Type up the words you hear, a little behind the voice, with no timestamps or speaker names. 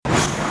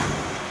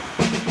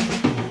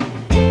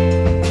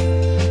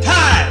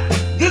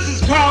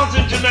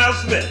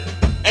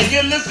and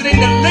you're listening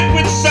to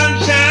Liquid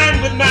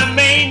Sunshine with my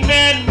main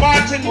man,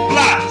 Martin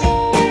Blott.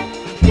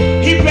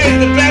 He plays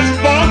the best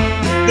funk,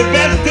 the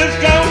best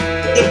disco,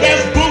 the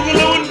best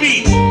boogaloo and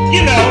beats.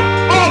 You know,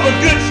 all the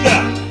good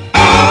stuff.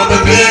 All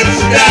the good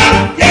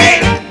stuff,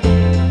 yeah.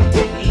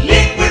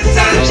 Liquid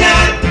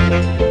Sunshine,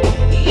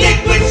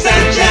 Liquid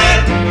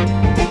Sunshine,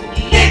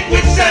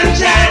 Liquid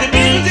Sunshine. The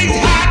music's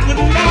hot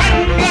with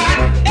Martin Blott.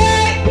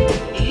 Hey,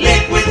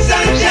 Liquid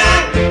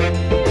Sunshine,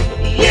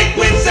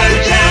 Liquid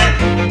Sunshine,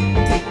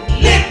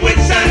 Liquid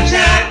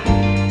Sunshine.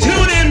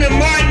 Tune in to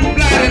Martin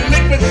Blott and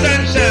Liquid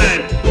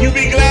Sunshine. You'll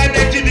be glad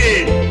that you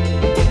did.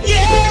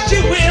 Yes,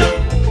 you will.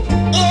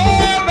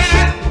 All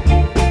right.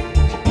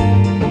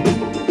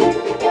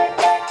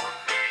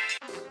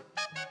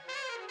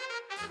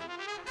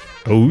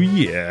 Oh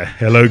yeah,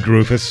 hello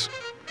groovers.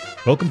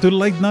 Welcome to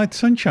Late Night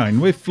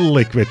Sunshine with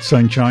Liquid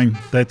Sunshine.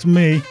 That's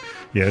me.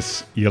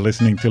 Yes, you're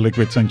listening to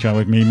Liquid Sunshine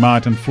with me,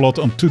 Martin Vlot,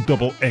 on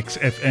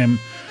 2XXFM,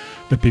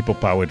 the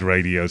people-powered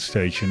radio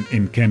station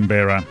in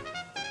Canberra.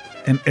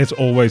 And as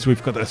always,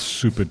 we've got a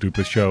super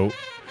duper show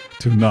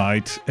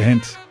tonight,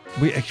 and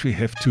we actually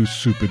have two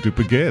super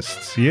duper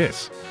guests,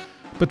 yes.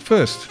 But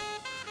first,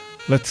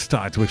 let's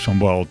start with some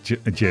wild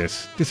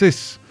jazz. This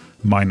is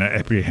Minor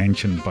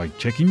Apprehension by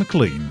Jackie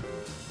McLean.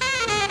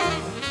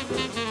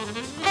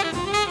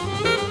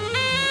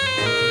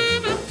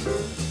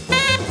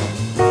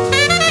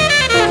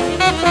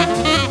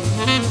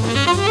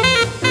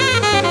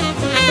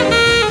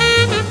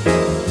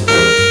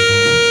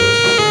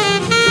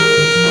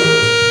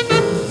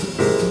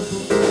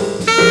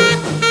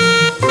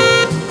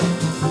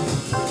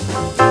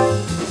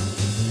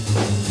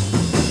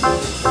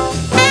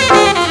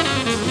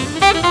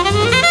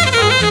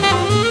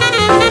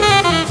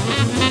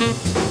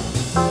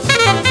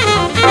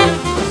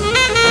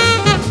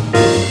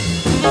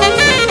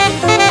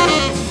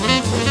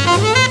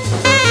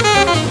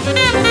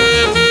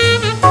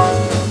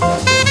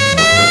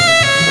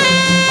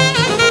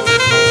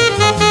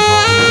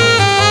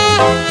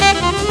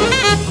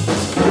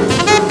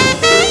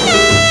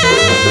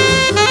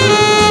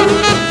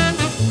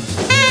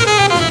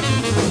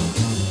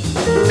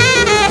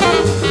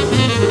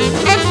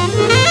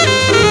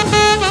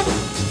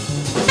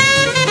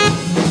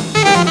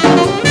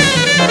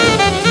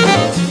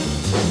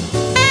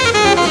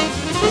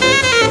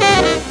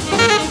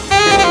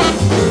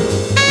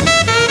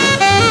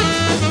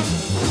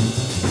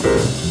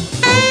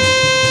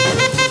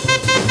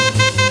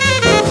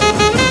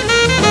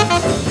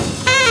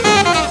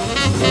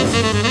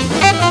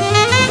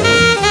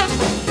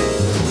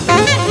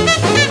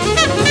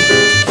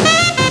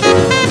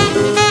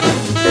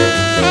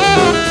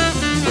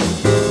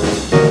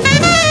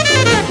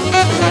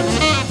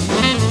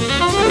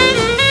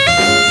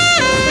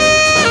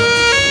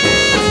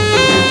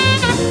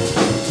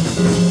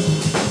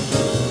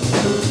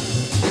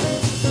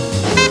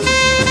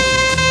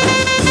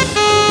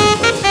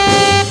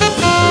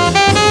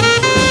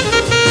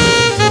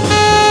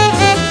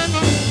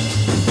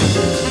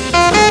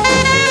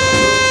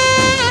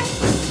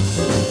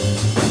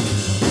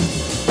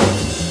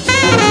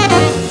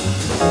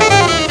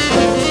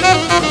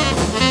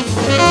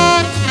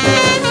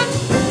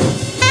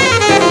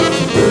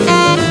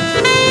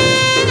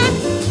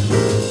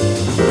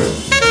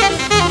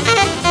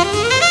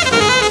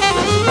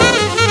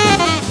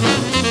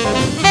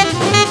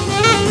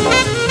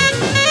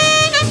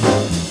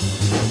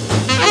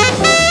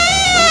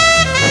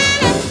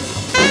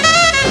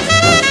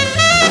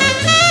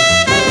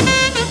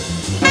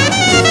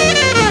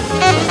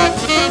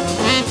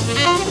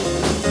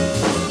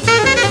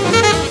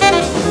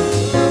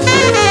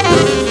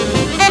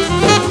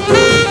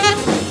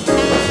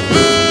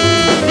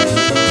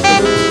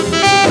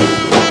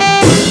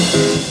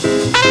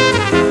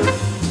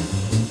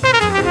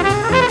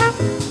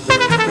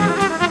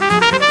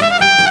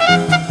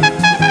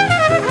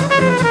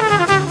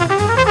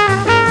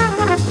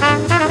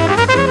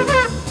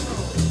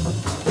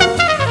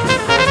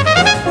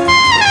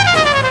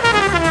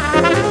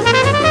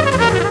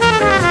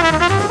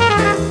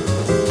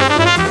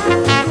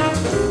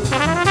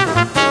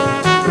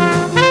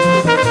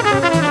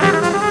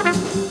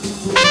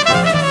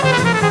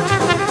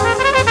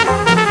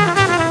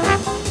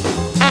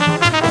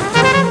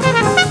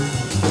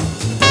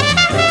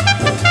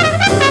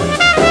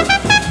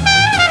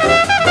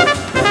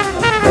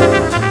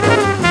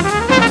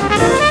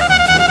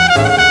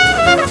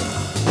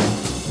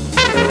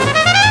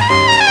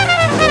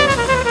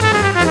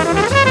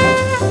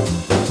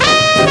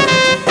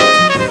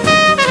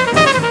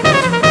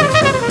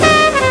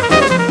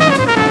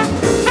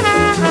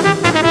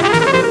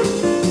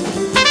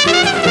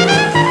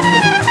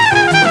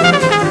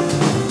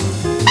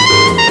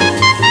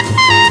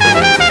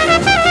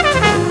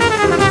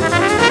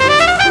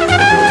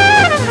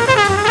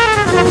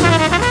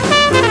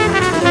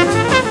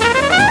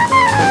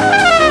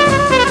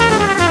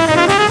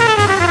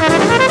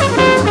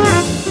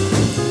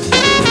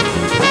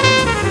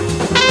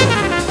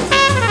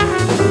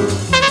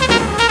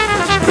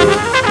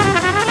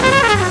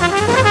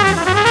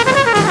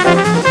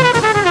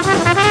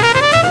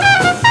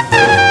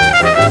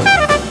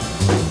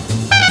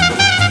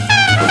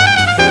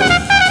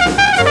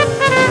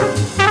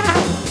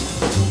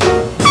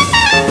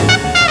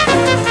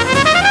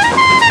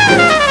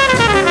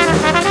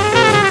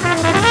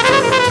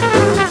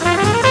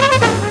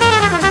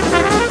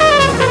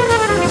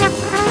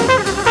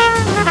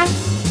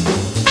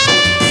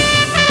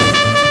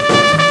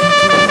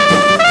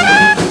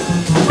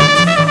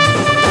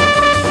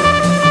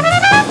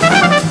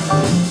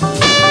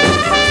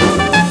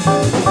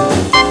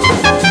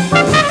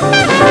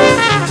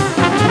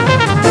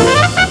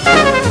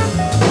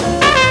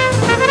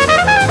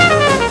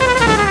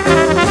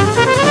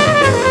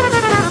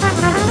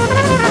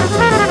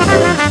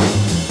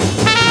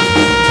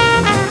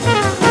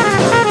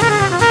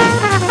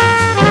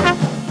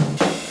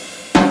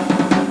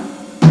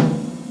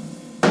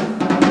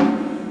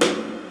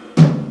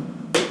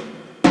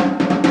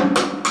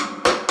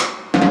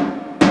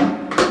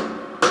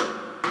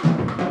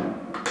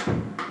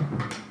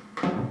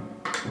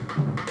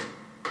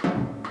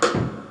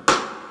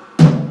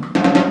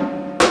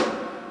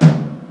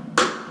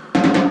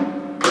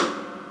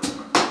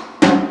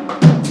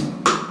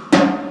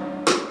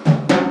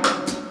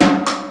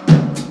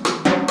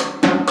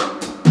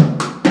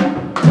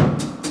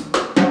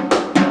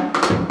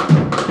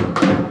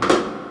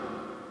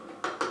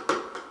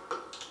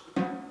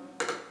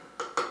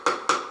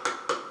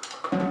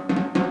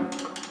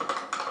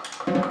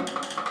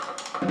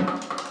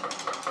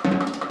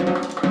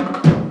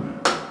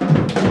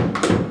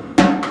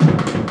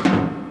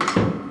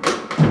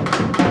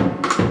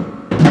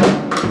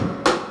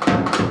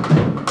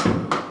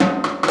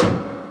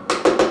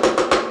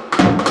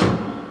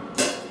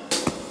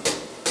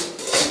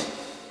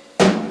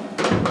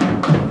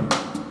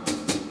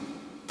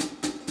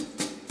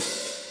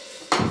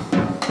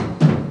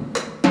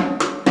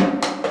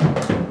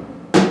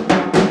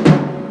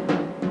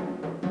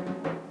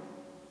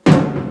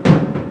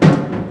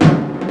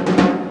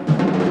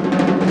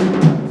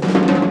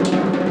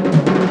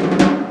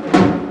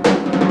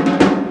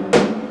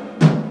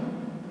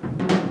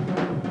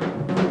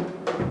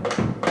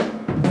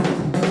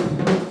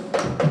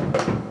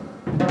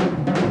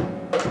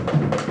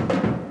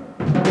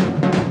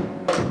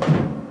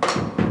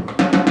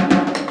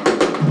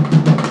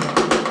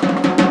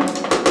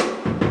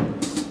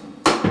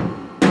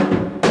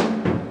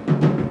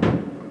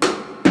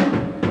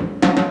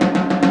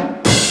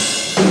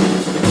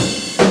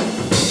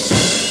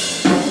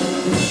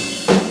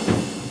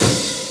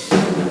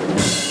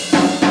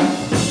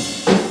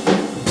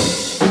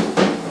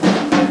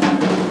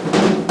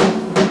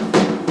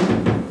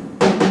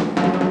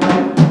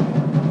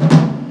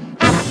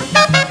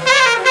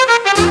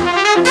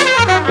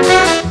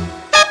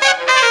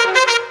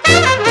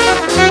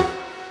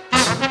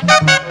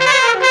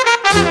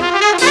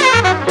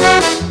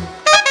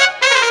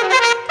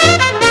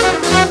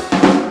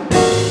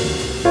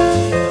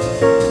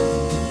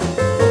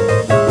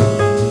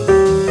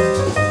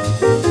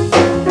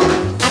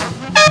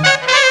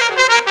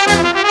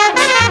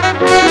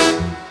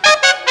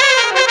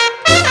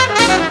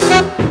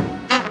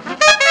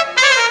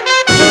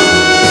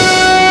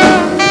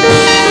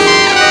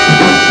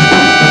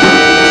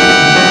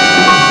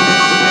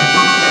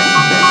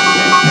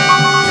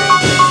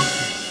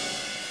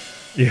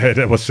 Yeah,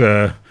 that was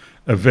a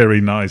very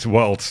nice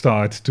wild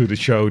start to the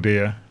show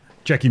there.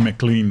 Jackie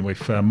McLean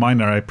with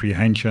Minor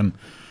Apprehension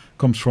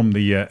comes from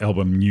the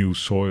album New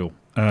Soil.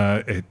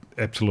 It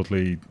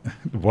absolutely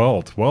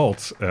wild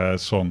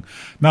song.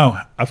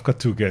 Now, I've got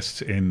two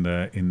guests in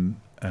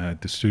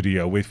the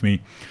studio with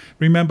me.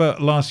 Remember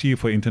last year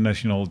for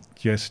International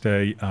Jazz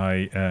Day,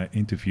 I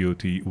interviewed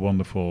the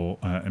wonderful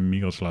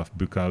Miroslav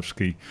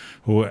Bukowski,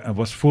 who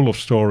was full of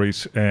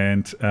stories.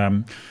 And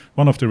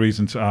one of the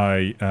reasons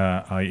I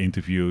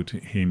interviewed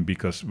him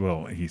because,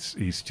 well,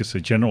 he's just a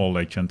general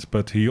legend,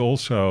 but he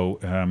also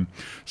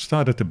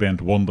started the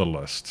band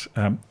Wanderlust.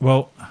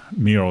 Well,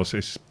 Miros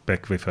is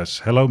back with us.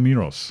 Hello,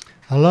 Miros.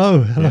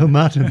 Hello,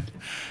 Martin.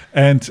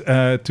 And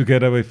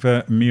together with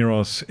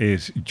Miros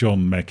is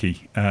John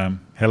Mackey.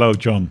 Hello,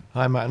 John.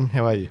 Hi, Martin.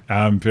 How are you?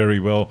 I'm very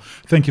well.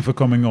 Thank you for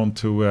coming on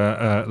to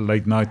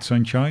Late Night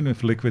Sunshine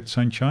with Liquid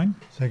Sunshine.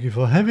 Thank you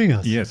for having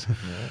us. Yes. Yeah.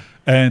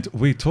 And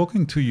we're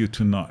talking to you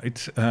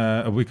tonight.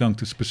 We're going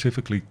to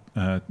specifically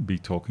be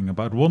talking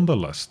about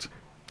Wanderlust.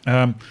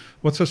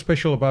 What's so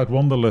special about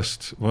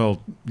Wanderlust?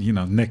 Well,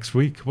 next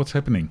week, what's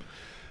happening?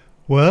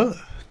 Well,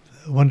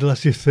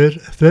 Wanderlust is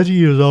 30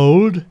 years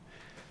old,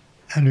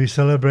 and we're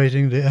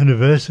celebrating the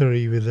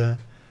anniversary with a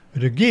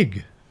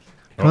gig,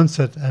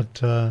 concert at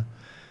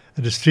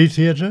the Street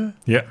Theatre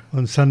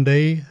on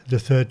Sunday the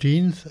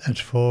 13th at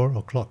 4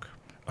 o'clock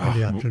in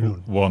the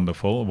afternoon.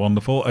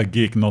 Wonderful. A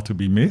gig not to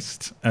be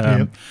missed.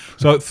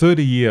 So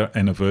 30-year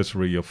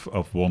anniversary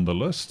of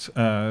Wanderlust.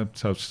 So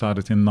it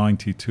started in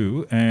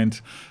 92, and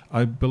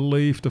I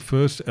believe the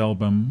first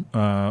album,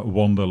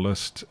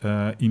 Wanderlust,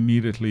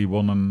 immediately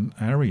won an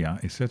ARIA.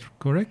 Is that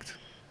correct?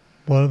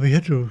 Well, we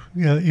had to,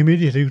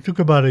 immediately. It took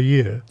about a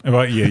year.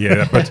 Well,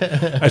 yeah, but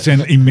as in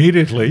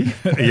immediately,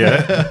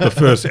 the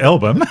first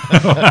album.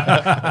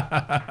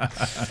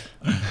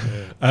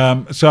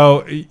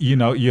 So,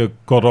 you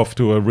got off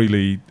to a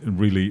really,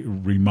 really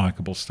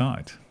remarkable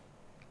start.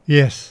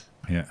 Yes.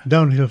 Yeah.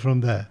 Downhill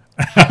from there.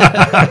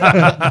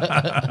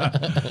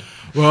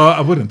 Well,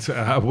 I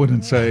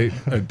wouldn't say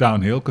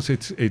downhill, because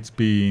it's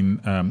been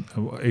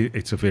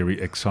it's a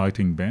very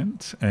exciting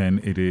band,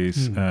 and it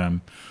is.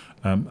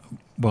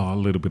 Well, a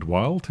little bit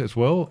wild as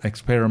well,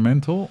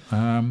 experimental.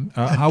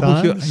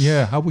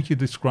 How would you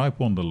describe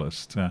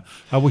Wanderlust?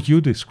 How would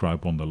you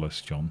describe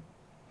Wanderlust, John?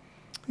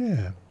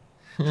 Yeah.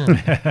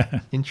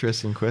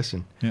 Interesting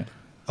question. Yeah.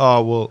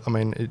 Oh, well, I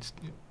mean,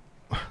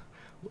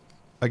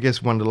 I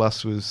guess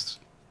Wanderlust was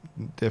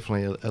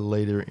definitely a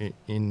leader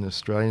in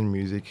Australian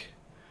music,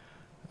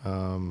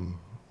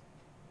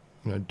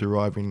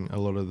 deriving a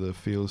lot of the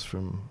feels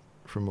from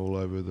all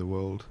over the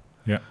world.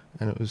 Yeah.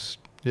 And it was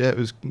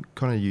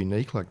kind of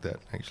unique like that,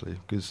 actually,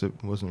 because it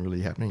wasn't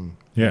really happening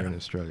here in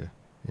Australia,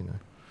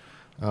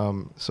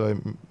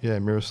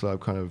 Miroslav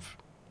kind of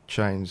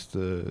changed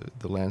the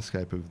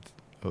landscape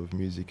of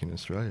music in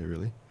Australia,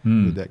 really,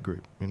 with that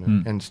group,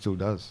 and still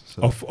does.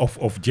 So.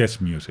 Of jazz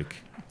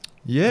music?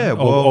 Yeah,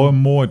 or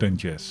more than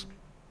jazz?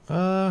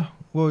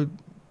 Well,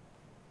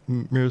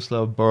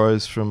 Miroslav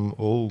borrows from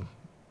all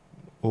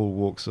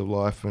walks of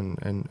life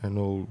and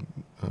all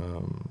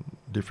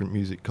different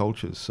music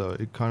cultures, so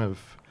it kind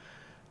of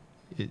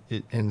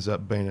it ends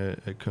up being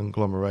a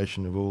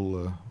conglomeration of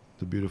all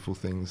the beautiful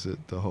things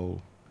that the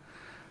whole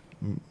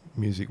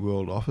music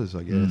world offers,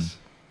 I guess.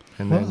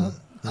 And Well,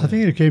 I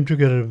think it came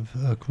together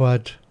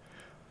quite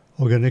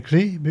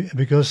organically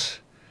because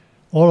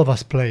all of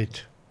us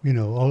played. You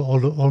know,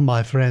 all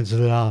my friends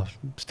that are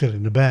still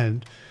in the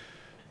band,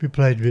 we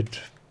played with,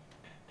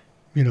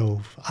 you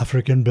know,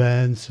 African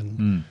bands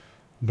and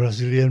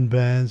Brazilian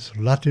bands,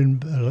 Latin,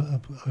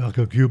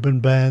 Cuban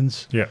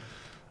bands,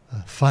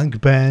 funk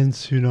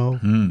bands, you know,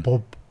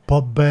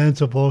 pop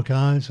bands of all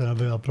kinds.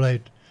 And I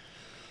played,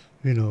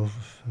 you know,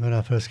 when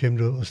I first came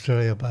to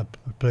Australia, I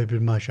played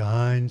with Masha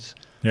Hines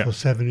for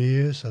 7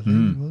 years, I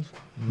think it was.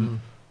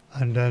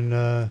 And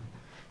then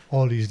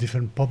all these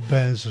different pop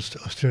bands,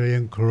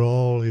 Australian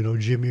Crawl, you know,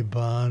 Jimmy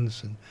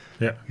Barnes and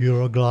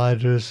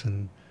Eurogliders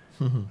and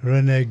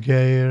Rene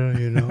Geyer,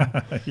 you know.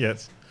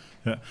 Yes.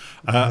 Yeah.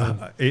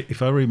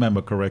 If I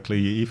remember correctly,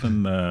 you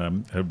even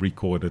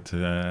recorded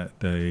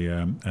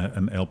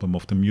an album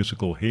of the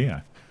musical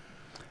Hair.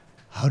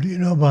 How do you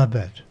know about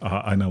that?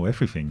 I know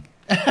everything.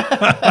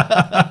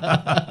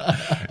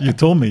 You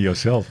told me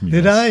yourself,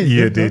 Milos. Did I?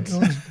 You that, did.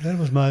 That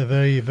was my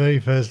very, very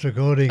first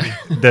recording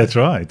That's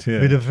right.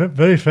 Yeah. with the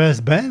very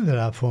first band that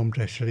I formed,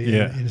 actually,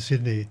 in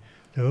Sydney.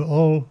 They were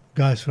all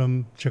guys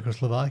from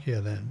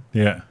Czechoslovakia then.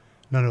 Yeah.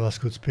 None of us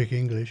could speak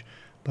English,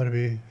 but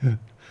we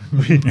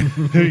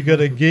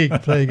got a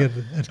gig playing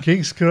at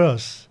King's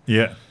Cross.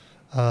 Yeah.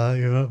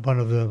 You know, one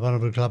of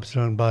the clubs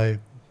run by,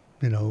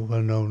 you know,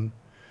 well-known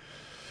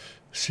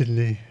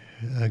Sydney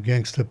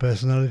gangster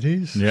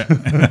personalities. Yeah.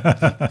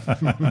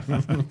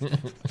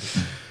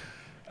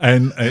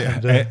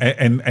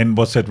 and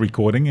was that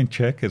recording in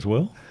Czech as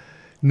well?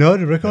 No,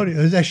 the recording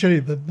was actually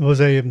there was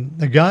a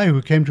guy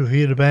who came to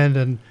hear the band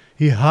and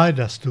he hired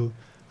us.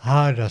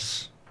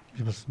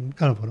 He was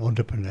kind of an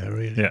entrepreneur,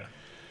 really. Yeah.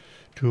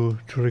 To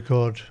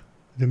record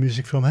the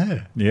music from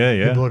Hair. Yeah.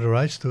 He bought the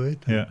rights to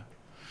it. Yeah.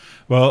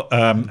 Well,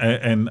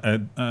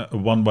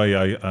 one way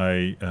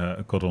I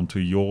got onto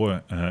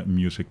your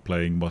music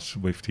playing was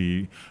with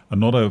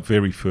another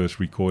very first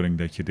recording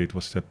that you did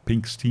was the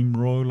Pink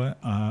Steamroller,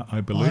 I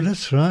believe. Oh,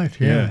 that's right.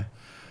 Yeah.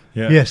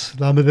 Yeah. Yes,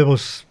 I mean there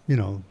was, you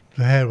know,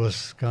 the Hair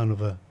was kind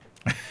of a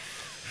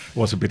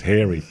was a bit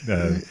hairy.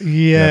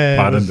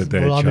 pardon the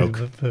joke.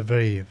 A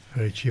very,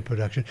 very cheap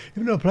production.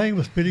 Even though playing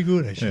was pretty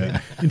good, actually.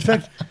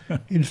 Yeah.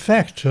 In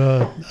fact,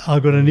 I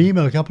got an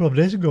email a couple of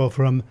days ago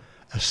from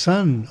a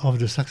son of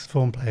the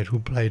saxophone player who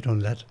played on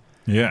that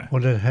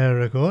Hair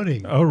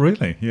recording. Oh,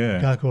 really? Yeah.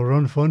 A guy called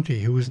Ron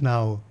Fonte, who is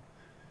now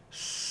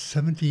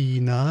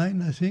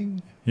 79, I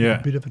think. Yeah.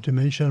 A bit of a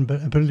dementia,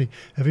 but apparently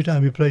every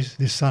time he plays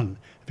his son,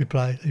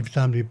 every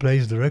time he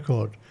plays the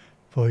record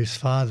for his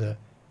father,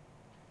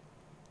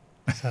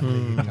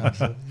 suddenly he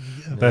comes up.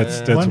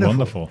 That's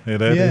wonderful. Yeah,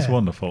 that is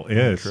wonderful.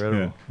 Yes.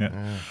 Incredible.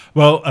 Yeah.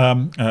 Well,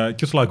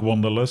 just like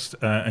Wanderlust,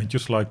 and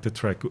just like the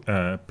track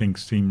Pink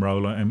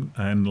Steamroller,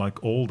 and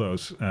like all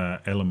those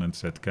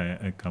elements that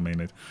come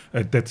in it,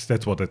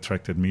 that's what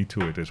attracted me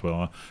to it as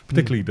well.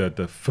 Particularly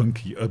the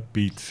funky,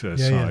 upbeat side.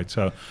 Yeah.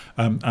 So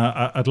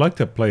I'd like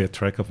to play a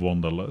track of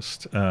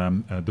Wanderlust,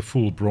 the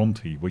Full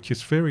Bronte, which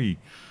is very.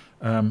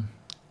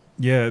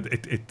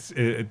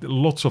 It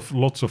lots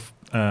of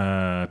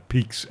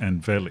peaks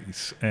and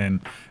valleys, and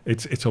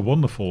it's a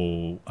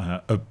wonderful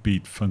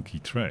upbeat, funky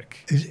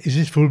track. Is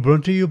it Full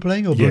Bronte you're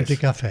playing or Yes. Bronte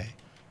Cafe?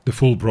 The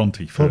Full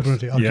Bronte first. Full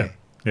Bronte, okay.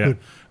 Yeah. Good.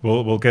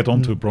 We'll get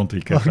on to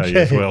Bronte Cafe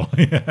Okay. as well.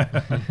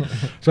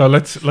 So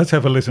let's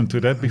have a listen to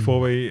that before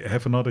we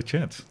have another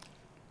chat.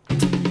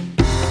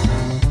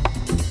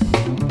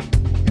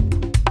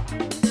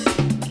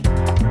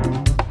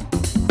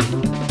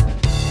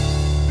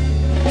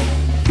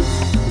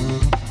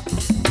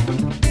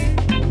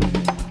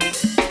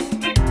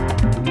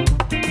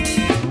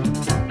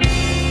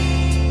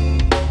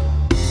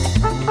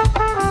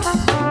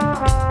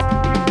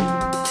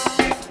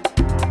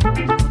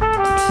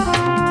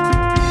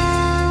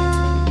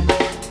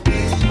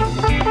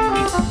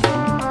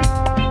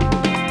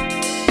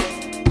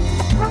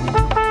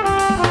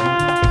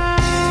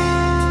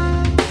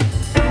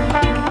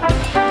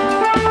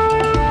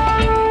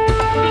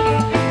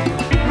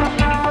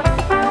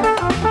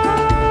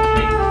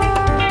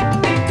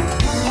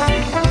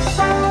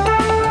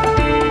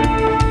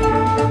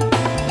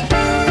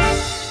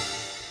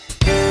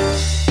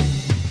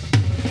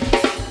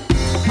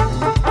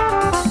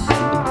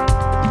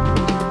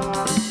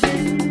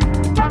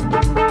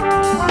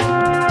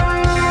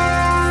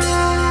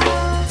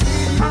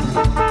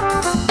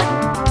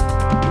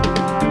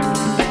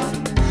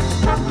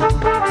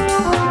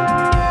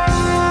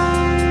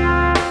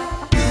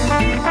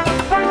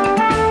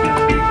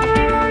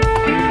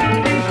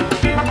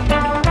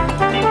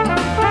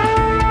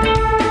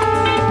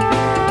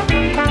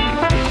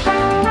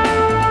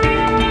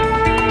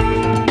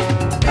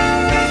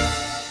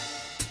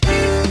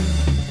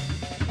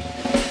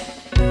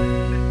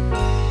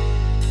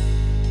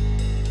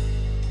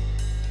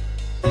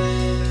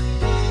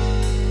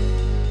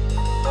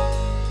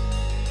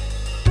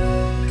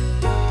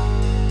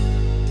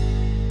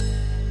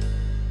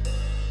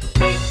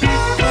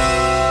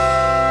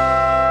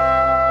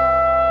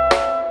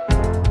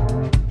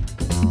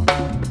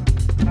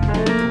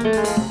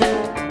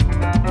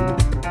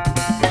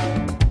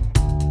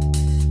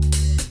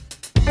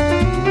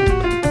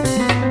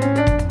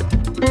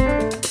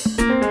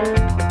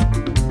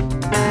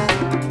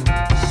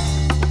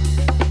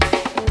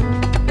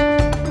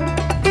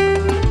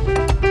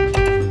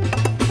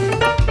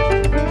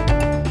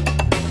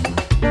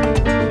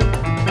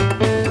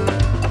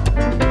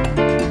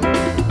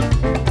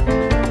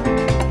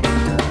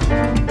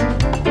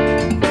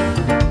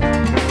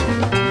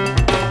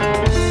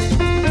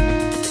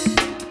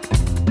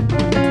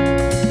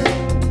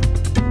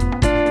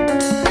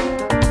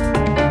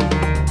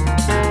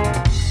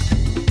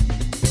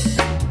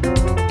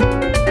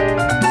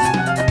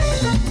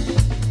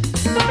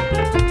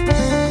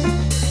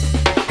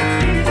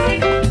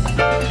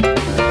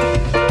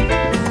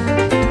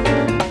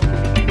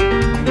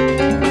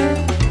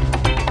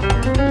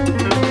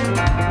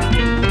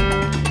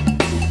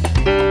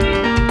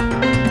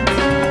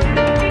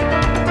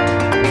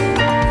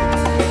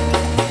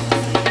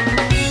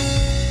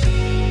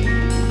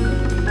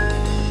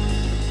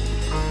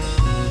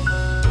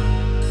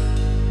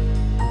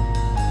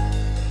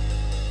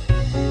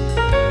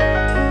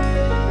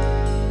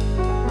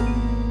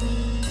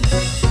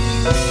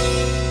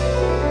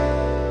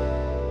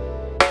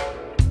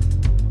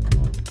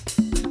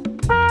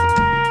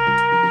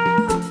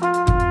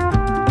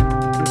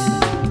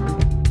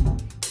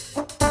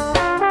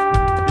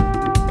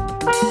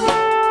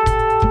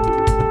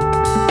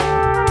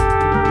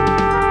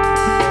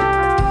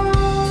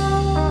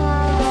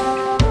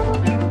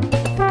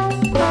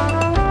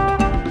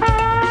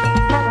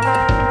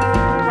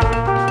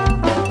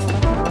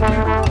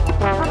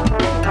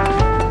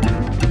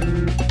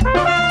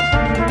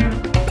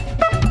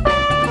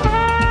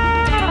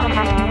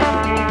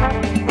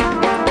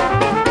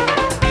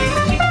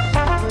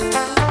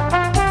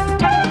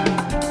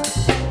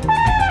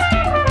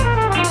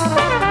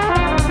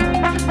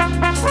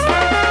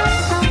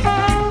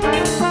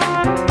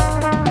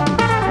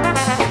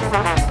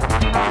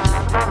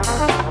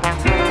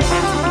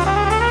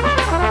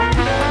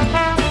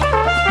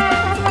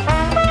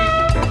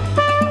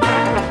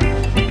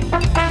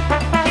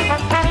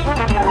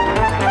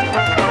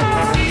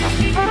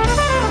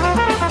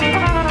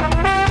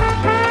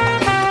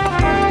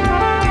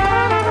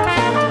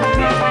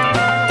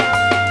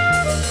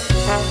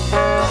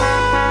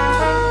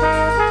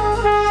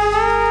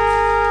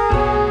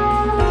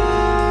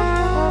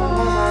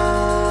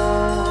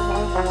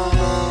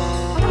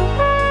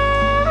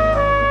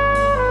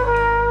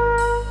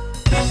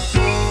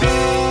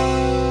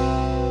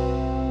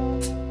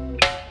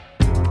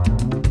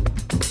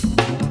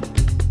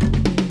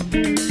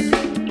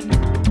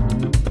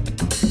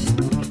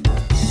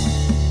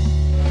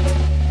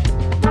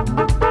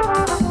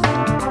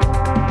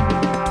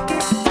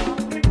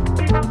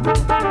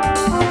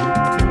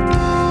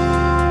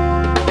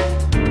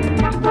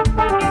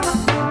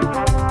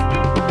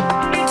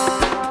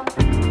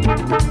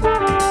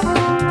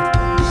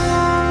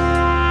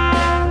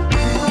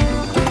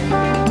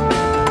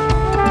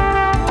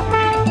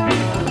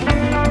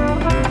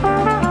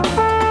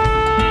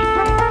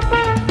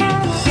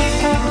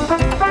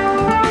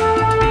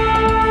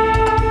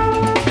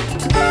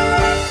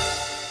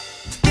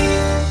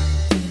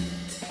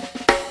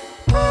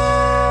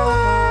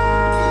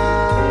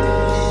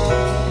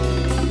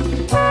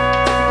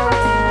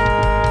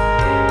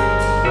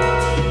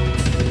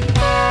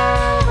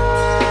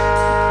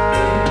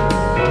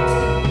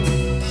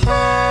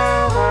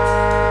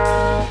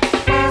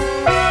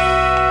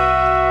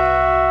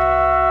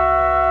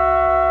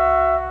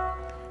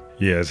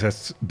 Yes,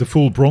 that's the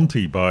full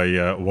Bronte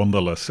by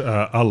Wanderlust.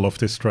 I love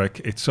this track.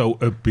 It's so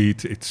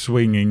upbeat, it's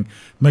swinging,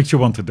 makes you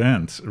want to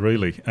dance,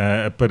 really.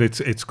 But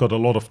it's got a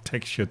lot of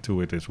texture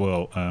to it as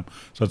well.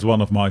 So it's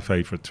one of my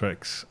favorite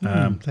tracks.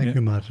 Thank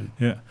you, Martin.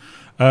 Yeah.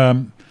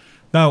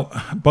 Now,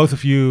 both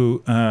of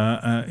you,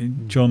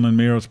 John and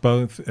Miros,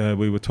 both,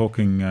 we were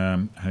talking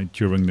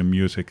during the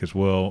music as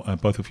well.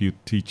 Both of you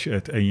teach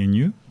at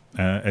ANU,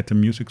 at the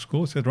music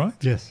school, is that right?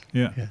 Yes.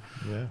 Yeah.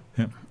 Yeah.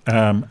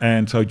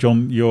 And so,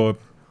 John, you're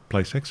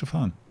play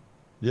saxophone.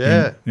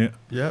 Yeah. Yeah.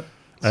 Yep.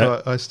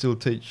 So I still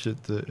teach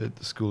at the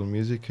School of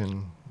Music,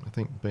 and I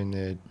think been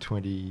there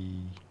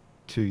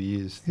 22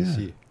 years this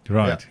year.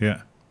 Right.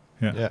 Yeah.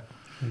 Yeah.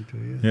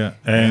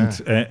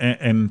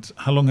 And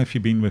how long have you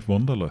been with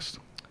Wanderlust?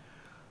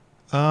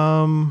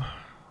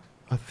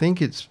 I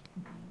think it's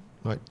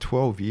like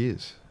 12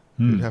 years.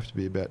 It'd have to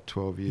be about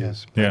 12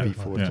 years, maybe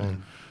 14. Yeah.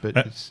 But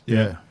it's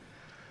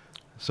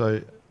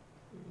So,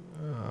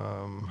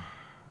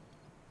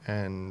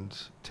 and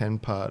 10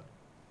 part,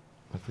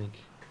 I think,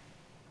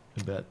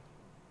 about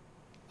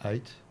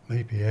 8.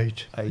 Maybe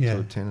 8. 8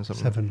 or 10 or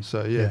something. 7.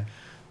 So,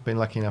 been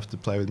lucky enough to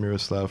play with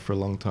Miroslav for a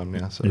long time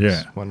now, so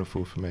it's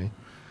wonderful for me.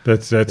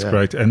 That's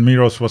great. And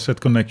Miros, was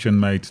that connection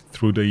made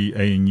through the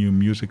ANU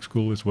Music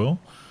School as well?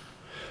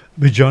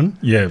 With John?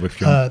 Yeah, with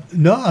John.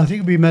 No, I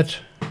think we met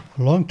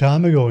a long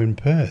time ago in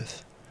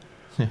Perth.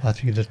 I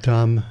think at the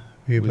time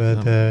we were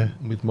there.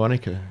 With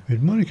Monica.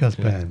 With Monica's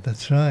band,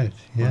 that's right.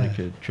 Yeah.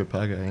 Monica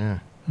Trepaga,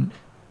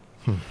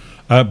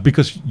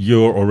 Because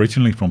you're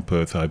originally from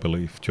Perth, I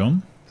believe,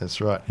 John? That's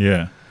right.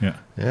 Yeah. Yeah,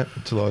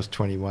 until I was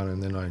 21,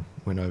 and then I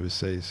went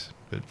overseas.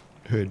 But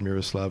heard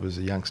Miroslav as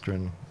a youngster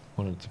and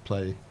wanted to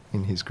play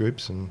in his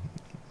groups, and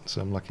so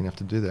I'm lucky enough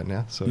to do that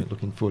now. So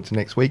looking forward to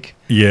next week.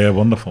 Yeah,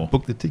 wonderful.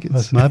 Book the tickets.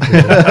 That's my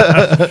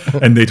pleasure.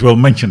 And it will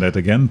mention that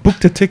again. Book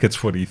the tickets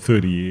for the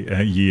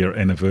 30-year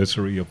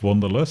anniversary of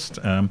Wanderlust.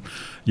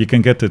 You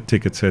can get the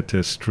tickets at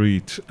the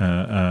Street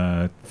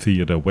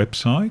Theatre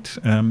website.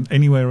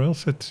 Anywhere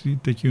else that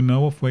you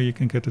know of where you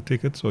can get the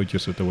tickets, or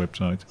just at the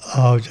website?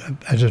 Oh,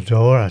 at the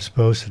door, I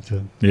suppose. At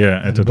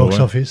the box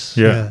office.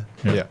 Yeah.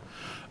 Yeah.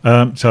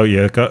 So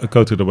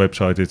go to the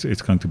website.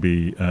 It's going to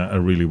be a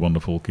really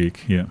wonderful gig.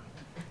 Yeah.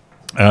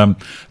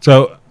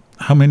 So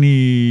how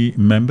many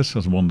members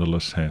does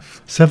Wanderlust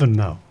have? 7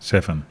 now.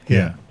 7.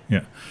 Yeah.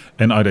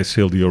 And are they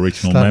still the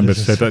original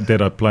members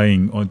that are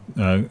playing on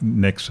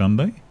next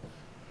Sunday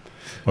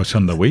or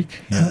Sunday week?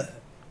 Yeah.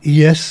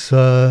 Yes.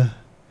 Well,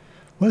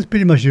 it's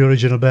pretty much the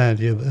original band.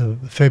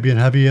 Fabian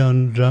Javier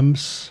on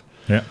drums.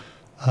 Yeah.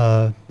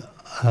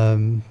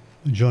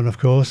 John, of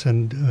course,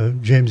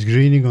 and James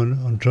Greening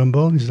on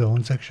trombone is the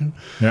horn section.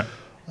 Yeah.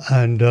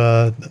 And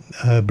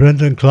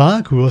Brendan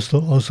Clark, who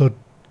also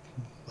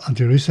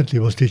until recently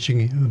was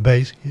teaching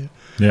bass here.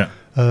 Yeah.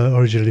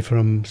 Originally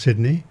from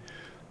Sydney.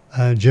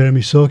 And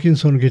Jeremy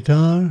Sawkins on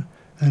guitar,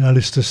 and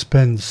Alistair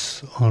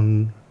Spence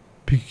on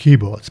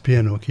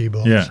piano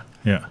keyboards.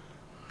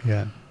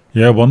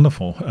 Yeah,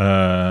 wonderful.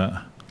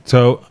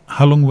 So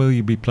how long will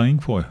you be playing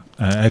for?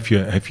 Have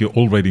you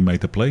already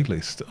made a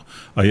playlist?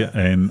 Are you?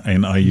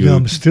 Yeah,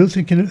 I'm still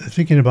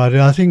thinking about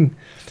it. I think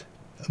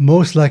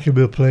most likely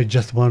we'll play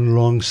just one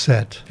long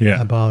set.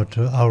 Yeah. About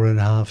an hour and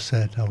a half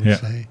set, I would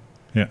say.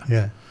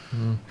 Yeah.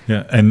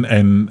 Yeah,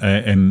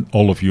 and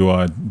all of you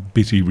are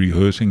busy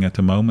rehearsing at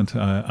the moment,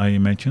 I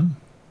imagine.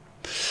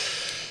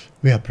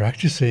 We are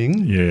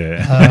practicing.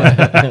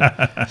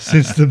 Yeah.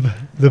 Since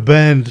the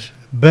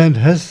band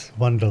has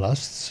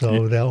Wanderlust,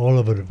 so they're all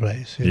over the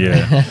place.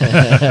 Yeah.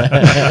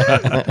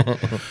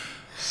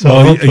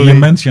 So you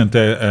mentioned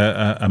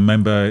a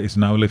member is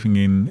now living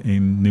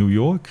in New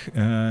York.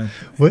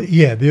 Well,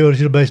 yeah, the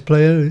original bass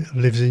player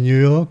lives in New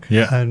York.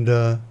 Yeah. And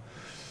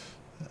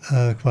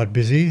quite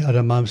busy,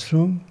 Adam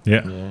Armstrong.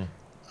 Yeah.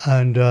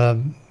 And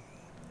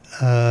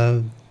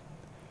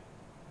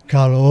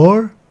Carl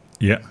Orr,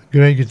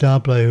 great guitar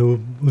player who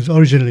was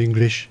originally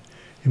English.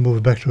 He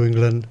moved back to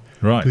England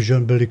to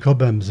join Billy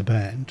Cobham's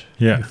band.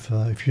 Yeah.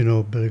 If you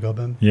know Billy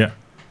Cobham. Yeah.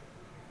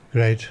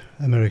 Great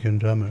American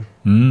drummer.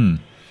 Mm.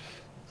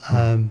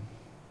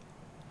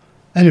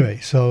 Anyway,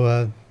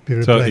 so we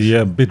replaced.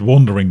 So a bit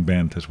wandering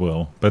band as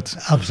well, but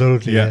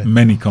absolutely. Yeah.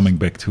 Many coming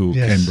back to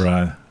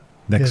Canberra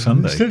next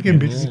Sunday. We still can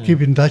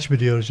keep in touch with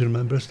the original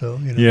members, though.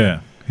 You know.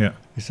 Yeah.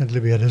 Recently,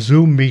 we had a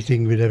Zoom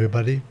meeting with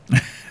everybody.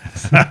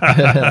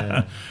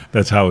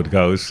 That's how it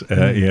goes.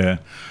 Yeah.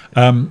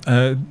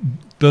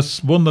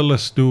 Does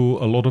Wanderlust do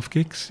a lot of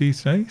gigs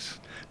these days?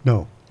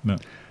 No.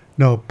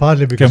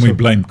 Partly because can we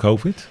blame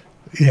COVID?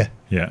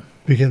 Yeah.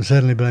 We can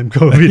certainly blame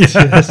COVID. Yes,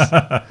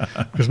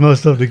 because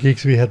most of the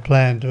gigs we had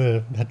planned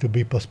had to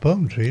be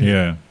postponed. Really.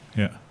 Yeah.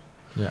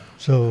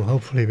 So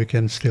hopefully we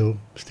can still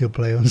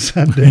play on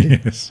Sunday.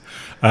 Yes.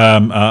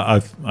 I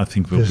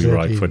think we'll be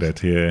right for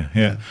that.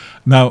 Yeah.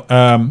 Now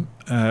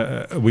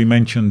we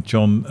mentioned,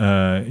 John,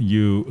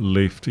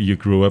 you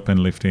grew up and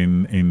lived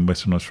in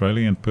Western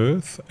Australia in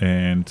Perth,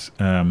 and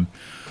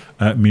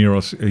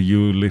Miros,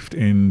 you lived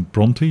in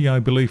Bronte, I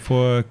believe,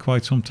 for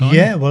quite some time.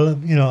 Yeah. Well,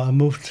 I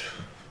moved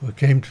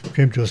came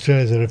to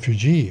Australia as a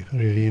refugee,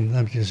 really, in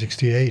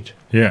 1968,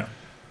 Yeah.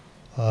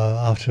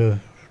 after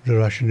the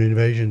Russian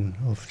invasion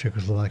of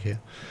Czechoslovakia.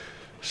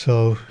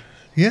 So,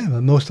 yeah,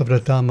 most of the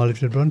time I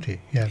lived at Bronte.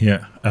 Yeah.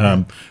 Yeah,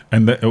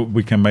 and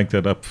we can make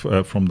that up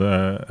from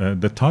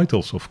the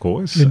titles, of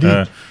course.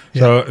 Indeed.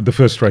 So the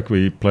first track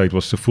we played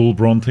was the full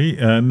Bronte.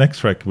 Next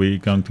track we're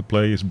going to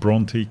play is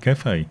Bronte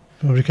Cafe.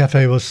 Bronte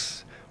Cafe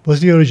was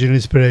the original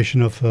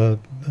inspiration of,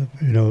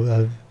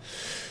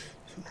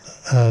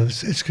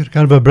 it's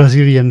kind of a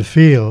Brazilian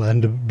feel,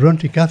 and the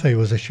Bronte Cafe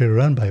was actually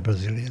run by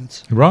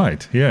Brazilians.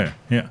 Right. Yeah.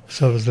 Yeah.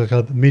 So it was like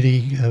a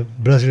mini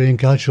Brazilian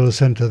cultural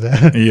center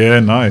there.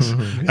 Yeah. Nice.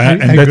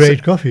 and that's,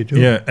 great coffee too.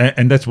 Yeah,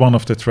 and that's one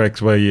of the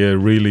tracks where you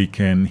really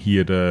can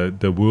hear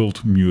the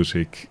world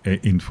music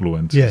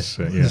influences. Yes,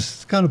 Yeah.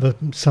 it's kind of a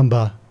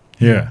samba.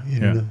 Yeah,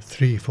 in yeah.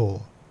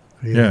 3/4.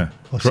 Really, Yeah.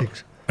 or Gro-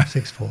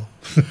 6/4.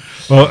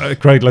 Well,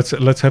 great.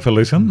 Let's have a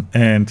listen,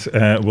 and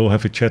we'll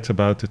have a chat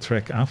about the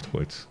track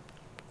afterwards.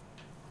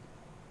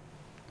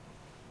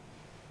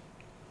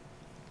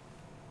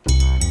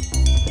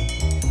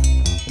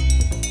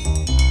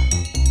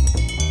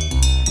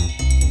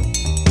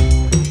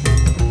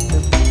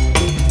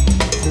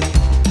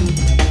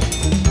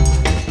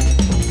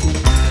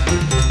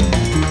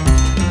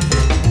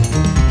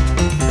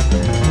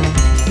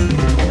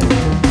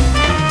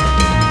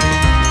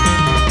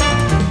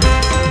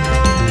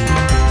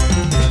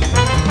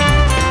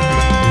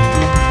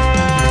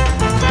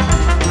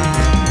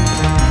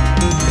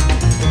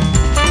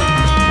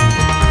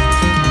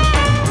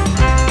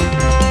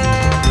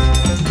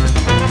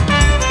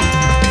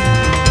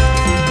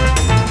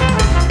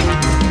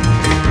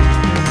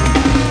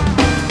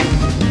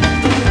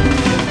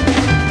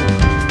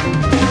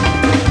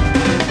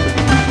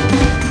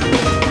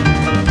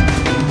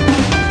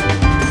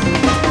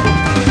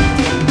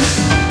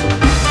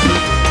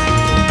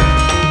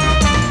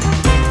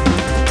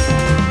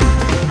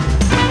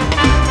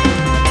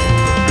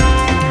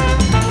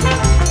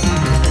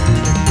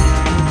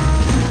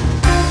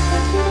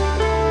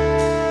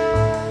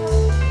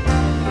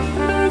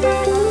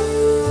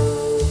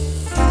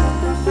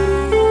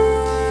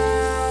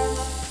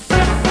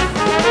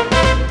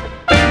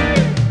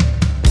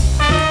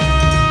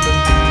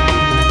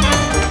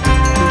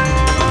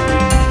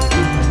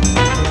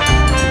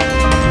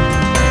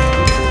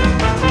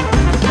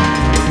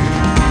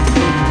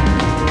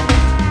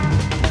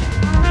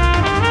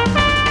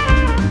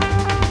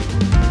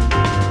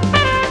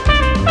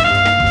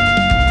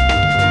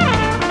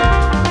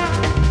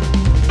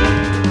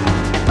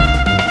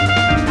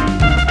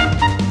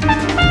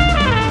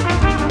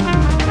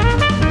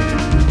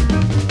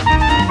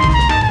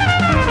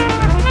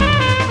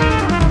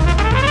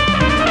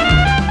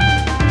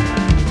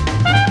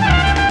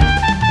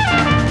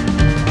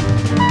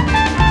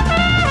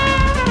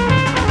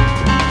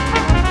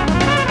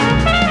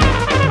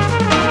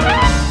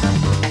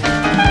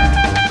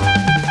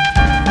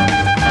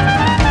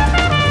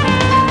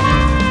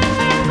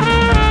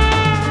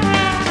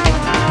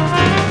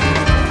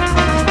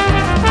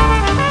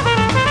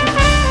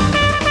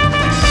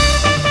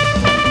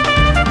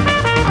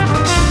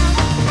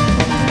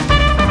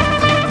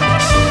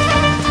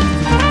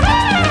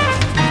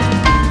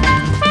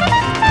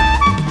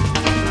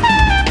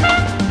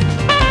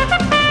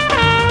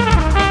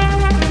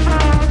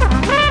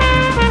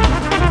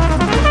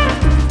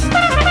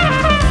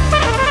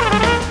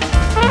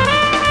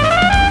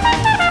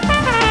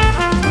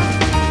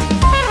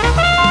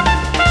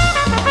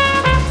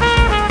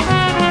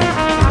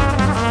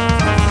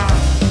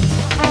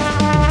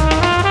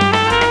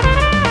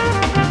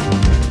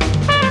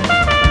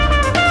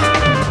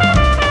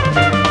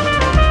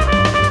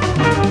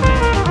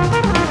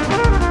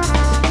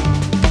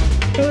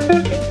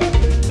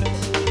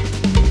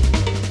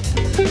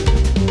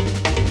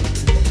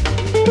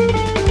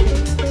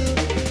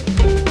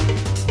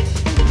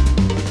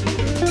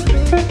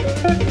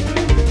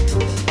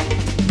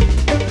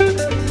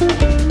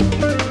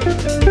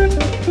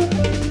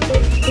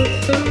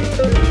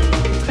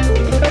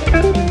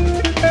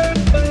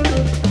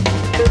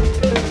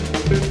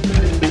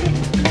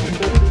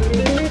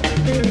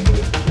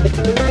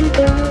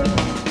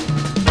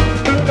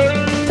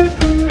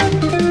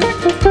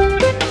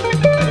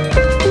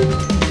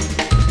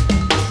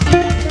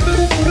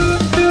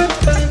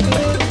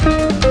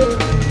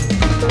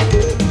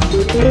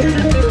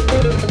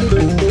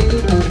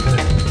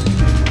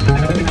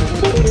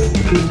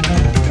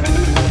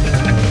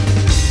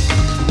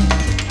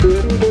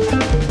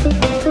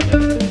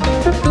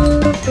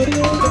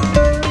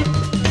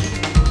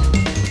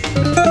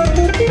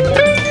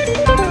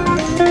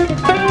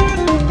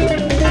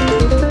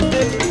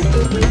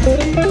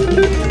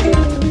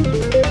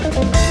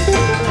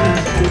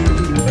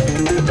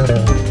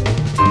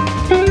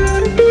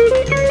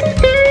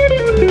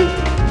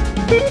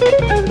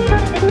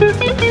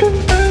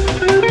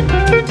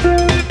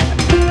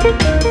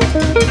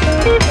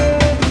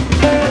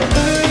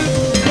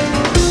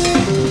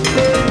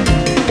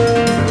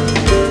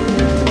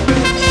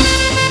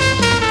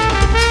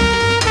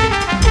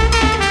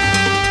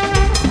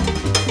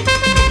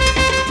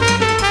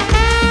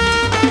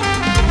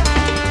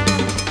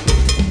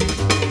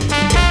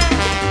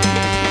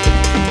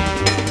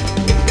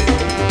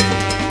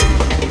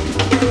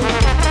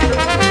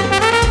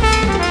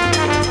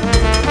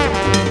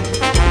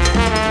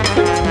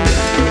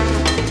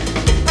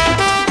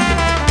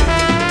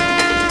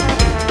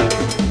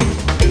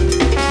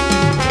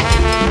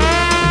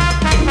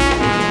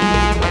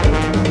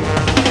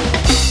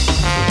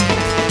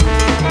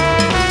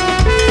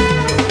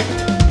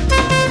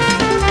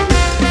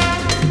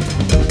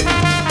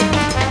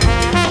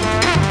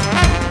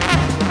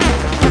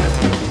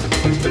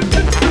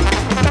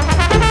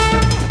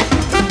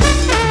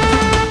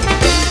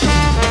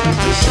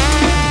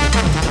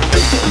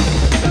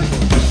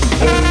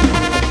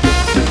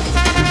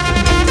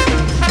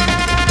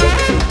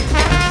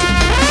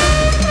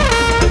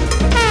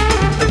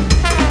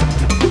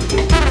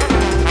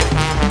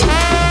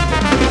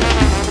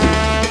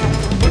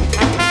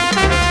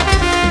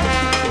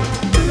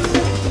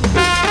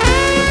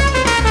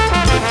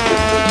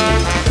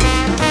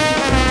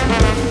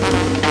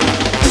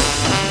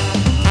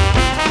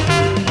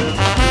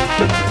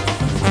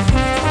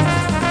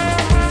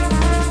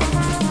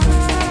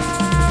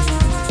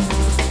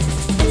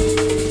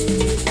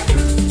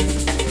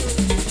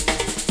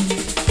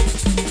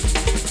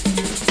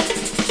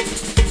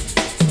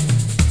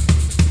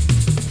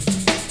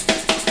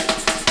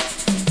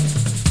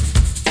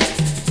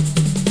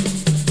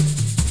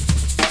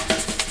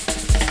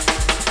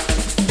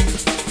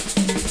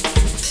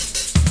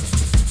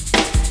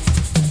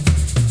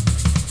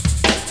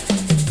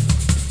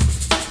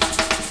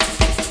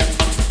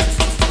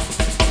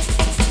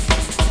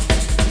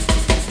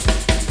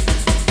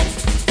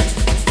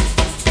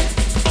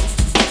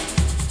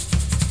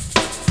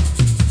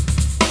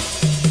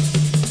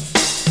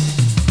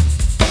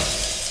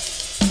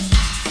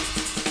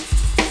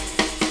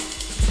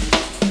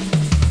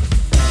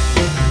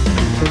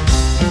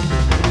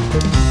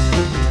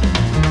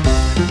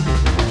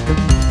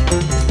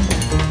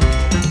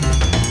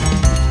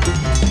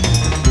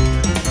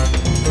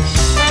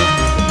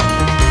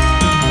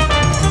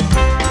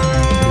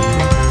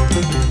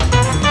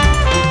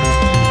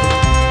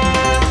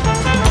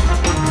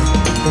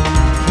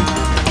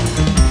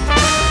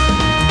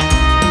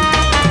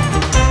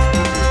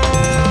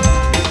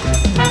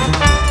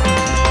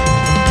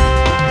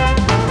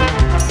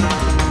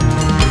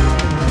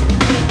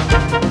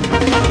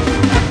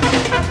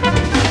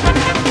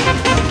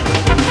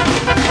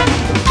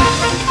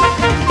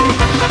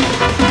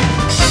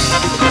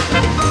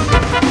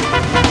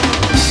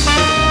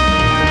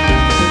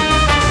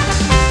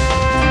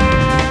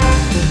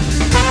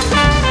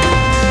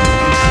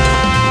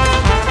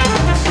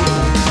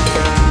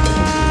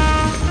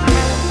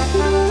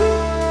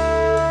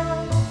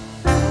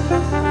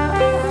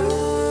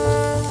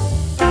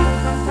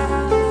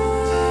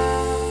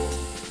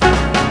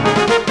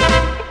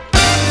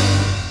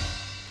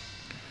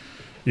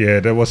 Yeah,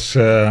 there was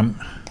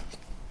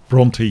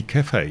Bronte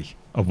Cafe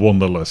of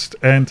Wanderlust,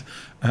 and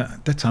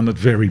that sounded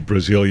very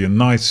Brazilian.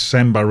 Nice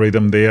samba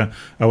rhythm there.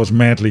 I was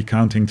madly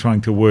counting,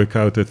 trying to work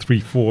out a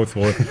 3/4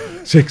 or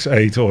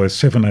 6/8 or a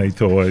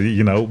 7/8 or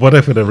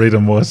whatever the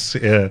rhythm was.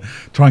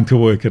 Trying to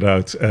work it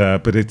out,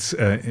 but it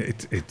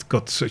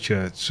got such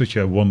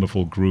a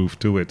wonderful groove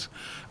to it.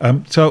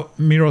 So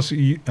Miros,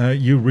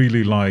 you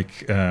really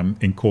like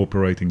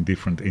incorporating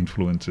different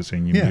influences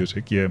in your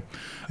music, yeah.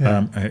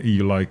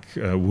 You like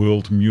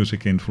world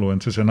music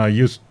influences, and I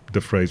use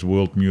the phrase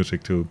world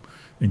music to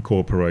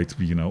incorporate,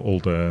 all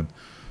the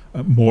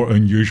more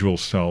unusual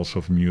styles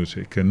of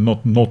music, and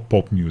not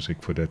pop music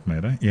for that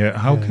matter. Yeah,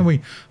 how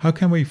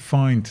can we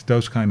find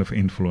those kind of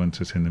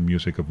influences in the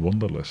music of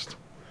Wanderlust?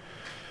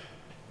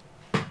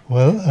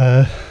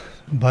 Well,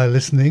 by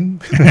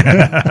listening.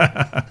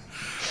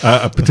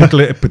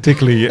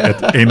 Particularly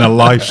in a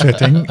live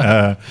setting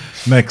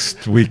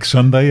next week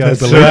Sunday, I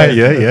believe. Right.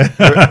 Yeah.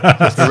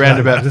 Around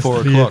about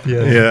 4 o'clock.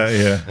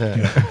 Yeah.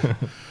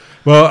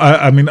 Well,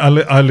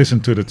 I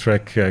listened to the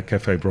track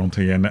Cafe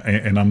Bronte, and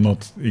I'm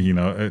not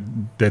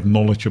that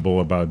knowledgeable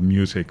about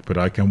music, but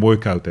I can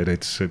work out that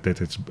it's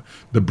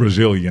the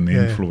Brazilian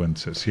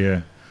influences.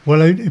 Yeah. Well,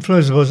 the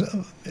influence was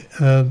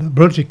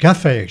Bronte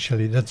Cafe.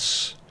 Actually,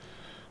 it's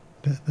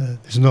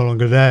no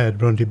longer there at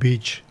Bronte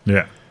Beach.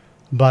 Yeah.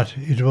 But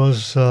it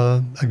was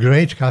a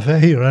great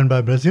cafe run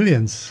by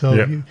Brazilians. So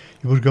you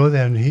would go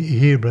there and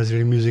hear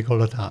Brazilian music all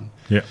the time.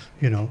 Yeah.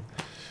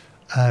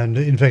 And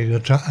in fact,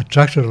 it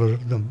attracted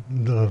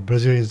the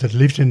Brazilians that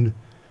lived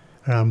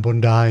around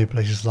Bondi,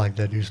 places like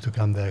that, used to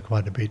come there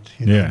quite a bit.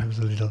 It was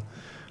a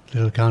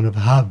little kind of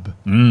hub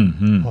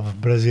of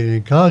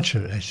Brazilian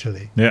culture,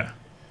 actually. Yeah.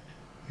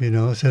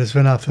 So that's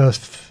when I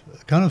first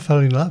kind of fell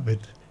in love with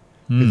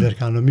that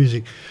kind of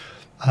music.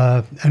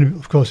 And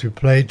of course, we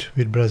played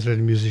with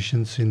Brazilian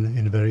musicians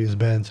in various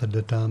bands at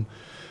the time.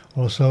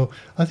 Also,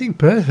 I think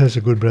Perth has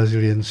a good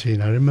Brazilian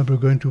scene. I remember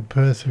going to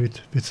Perth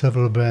with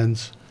several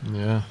bands.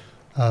 Yeah.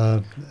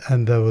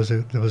 And there was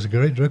a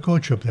great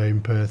record shop there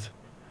in Perth,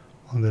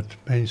 on that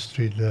main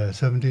street there,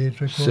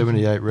 78 Records.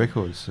 78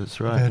 Records, that's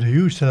right. They had a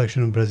huge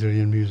selection of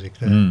Brazilian music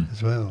there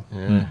as well.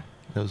 Yeah,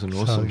 that was an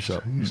awesome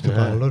shop. Used to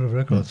buy a lot of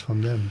records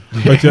from them.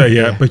 But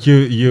but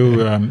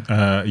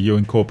you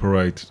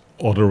incorporate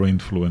other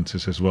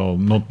influences as well,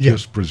 not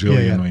just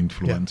Brazilian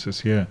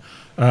influences. Yeah.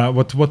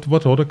 What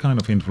other kind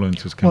of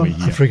influences can we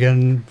hear?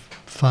 African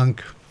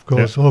funk, of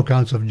course, all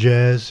kinds of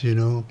jazz.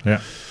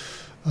 Yeah.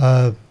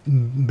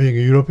 Being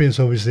a European,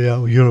 so obviously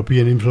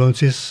European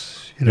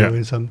influences.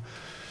 In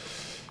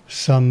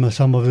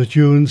some of the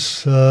tunes.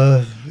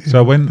 So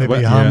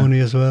maybe harmony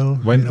as well.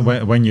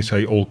 When you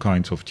say all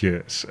kinds of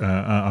jazz,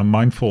 I'm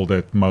mindful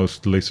that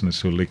most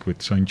listeners to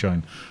Liquid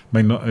Sunshine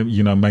may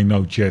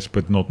know jazz,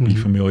 but not be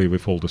familiar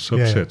with all the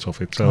subsets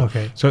of it.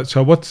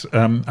 So what's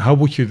how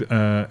would you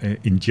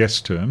in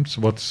jazz terms?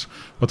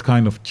 What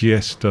kind of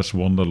jazz does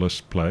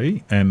Wanderlust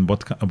play, and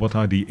what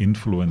are the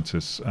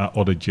influences,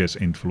 other jazz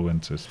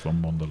influences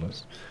from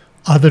Wanderlust?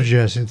 Other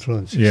jazz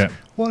influences. Yeah.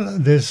 Well,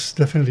 there's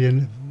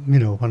definitely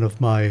one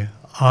of my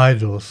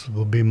idols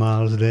would be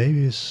Miles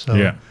Davis.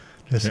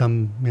 There's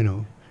some,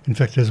 in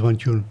fact, there's one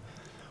tune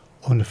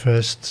on the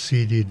first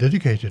CD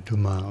dedicated to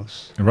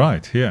Miles.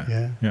 Right,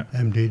 yeah.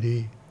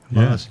 MDD,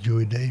 Miles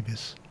Dewey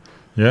Davis.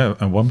 Yeah,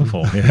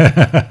 wonderful.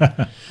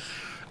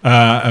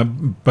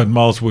 But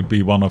Miles would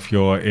be one of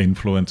your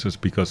influences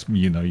because,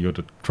 you're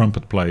the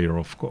trumpet player,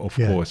 of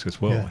course,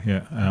 as well.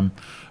 Yeah.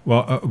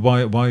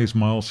 Why is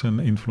Miles an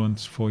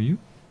influence for you?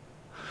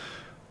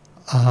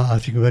 I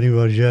think when you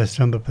are a jazz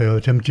trumpet player,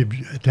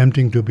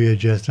 attempting to be a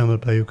jazz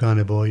trumpet player, you can't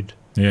avoid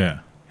the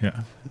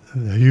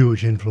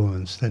huge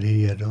influence that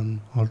he had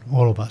on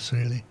all of us,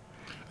 really.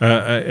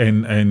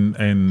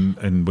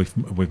 And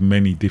with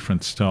many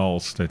different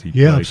styles that he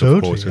played, absolutely.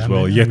 Of course, as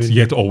well.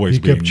 Yet always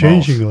he being kept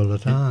changing Miles. all the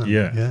time.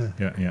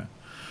 Yeah.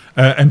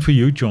 And for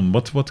you, John,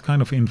 what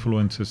kind of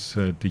influences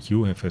did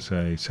you have as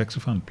a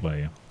saxophone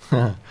player?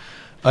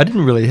 I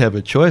didn't really have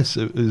a choice.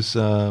 It was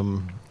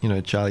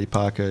Charlie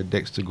Parker,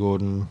 Dexter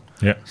Gordon,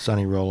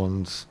 Sonny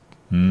Rollins,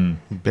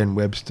 Ben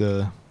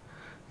Webster,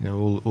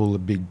 all the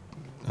big,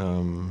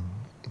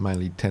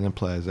 mainly tenor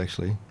players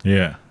actually.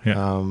 Yeah.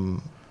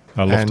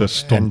 I love the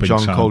stomping and John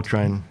sound.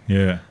 Coltrane.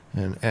 Yeah.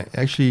 And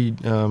actually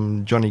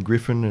Johnny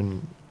Griffin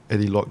and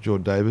Eddie Lockjaw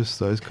Davis,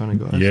 those kind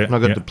of guys. Yeah, and I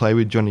got to play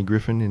with Johnny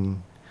Griffin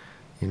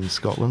in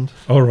Scotland.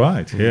 Oh,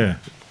 right, yeah.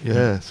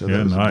 Yeah, so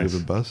that was nice. a bit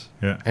of a buzz.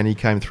 Yeah. And he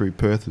came through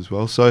Perth as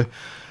well. So,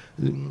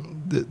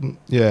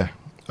 I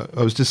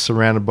was just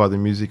surrounded by the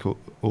music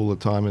all the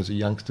time as a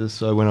youngster.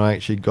 So when I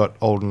actually got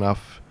old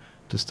enough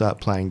to start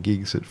playing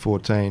gigs at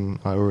 14,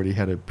 I already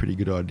had a pretty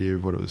good idea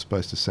of what it was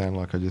supposed to sound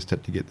like. I just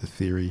had to get the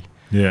theory.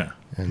 Yeah.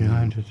 And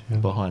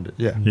behind it.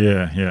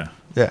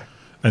 Yeah.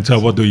 And so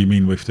what do you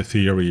mean with the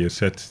theory? Is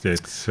that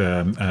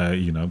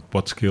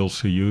what skills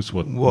to use?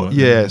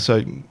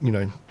 So,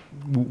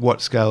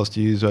 what scales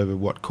to use over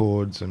what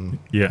chords and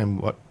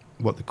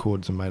what the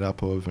chords are made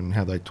up of and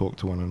how they talk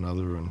to one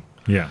another and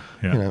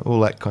all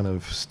that kind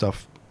of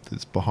stuff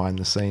that's behind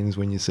the scenes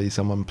when you see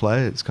someone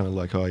play. It's kind of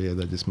like, oh yeah,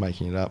 they're just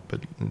making it up,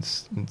 but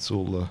it's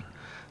all the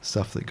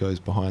stuff that goes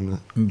behind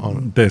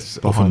there's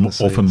often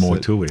more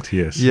that, to it.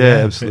 Yes.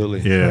 Yeah,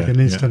 absolutely. Yeah, like an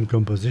instant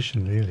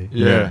composition, really.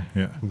 Yeah,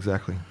 yeah.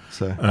 Exactly.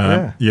 So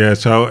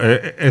So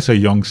as a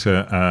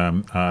youngster,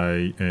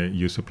 I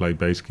used to play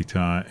bass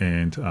guitar,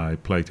 and I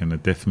played in a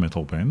death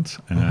metal band.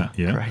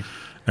 Great.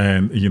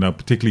 And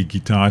particularly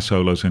guitar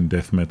solos in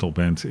death metal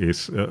bands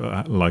is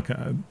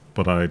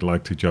what I'd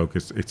like to joke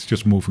is it's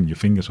just moving your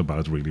fingers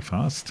about really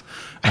fast.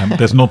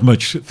 There's not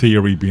much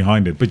theory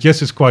behind it, but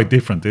jazz is quite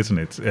different, isn't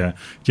it?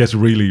 Jazz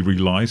really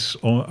relies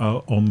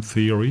on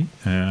theory,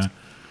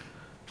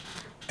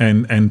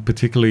 and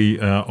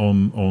particularly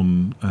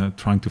on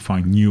trying to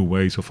find new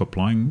ways of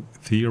applying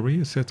theory.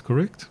 Is that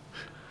correct?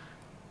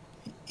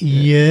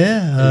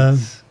 Yeah,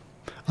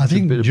 I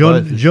think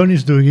John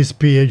is doing his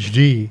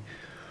PhD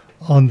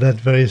on that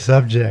very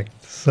subject.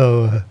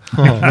 So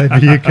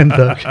maybe you can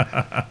talk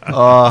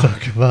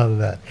about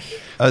that.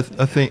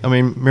 I think,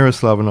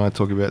 Miroslav and I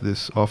talk about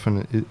this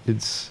often.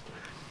 It's,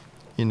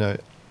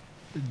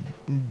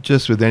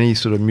 just with any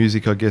sort of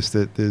music, I guess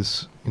that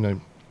there's,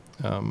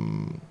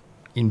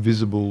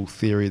 invisible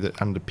theory that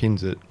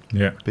underpins it.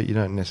 Yeah. But you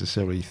don't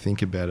necessarily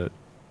think about it.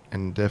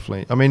 And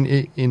definitely,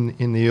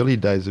 in the early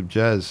days of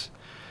jazz,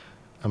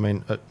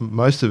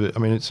 most of it,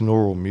 it's an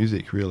oral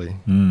music, really.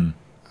 Mm.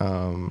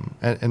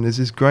 And there's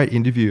this great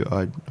interview,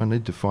 I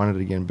need to find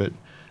it again, but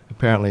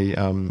apparently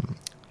a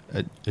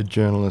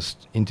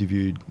journalist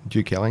interviewed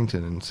Duke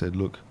Ellington and said,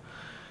 look,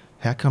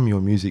 how come your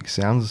music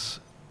sounds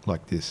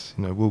like this?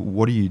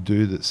 What do you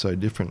do that's so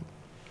different?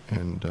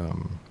 And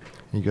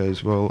he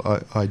goes, well,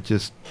 I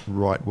just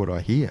write what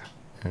I hear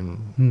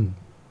and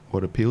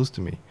what appeals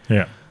to me.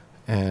 Yeah.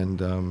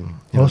 And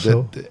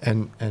also,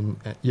 and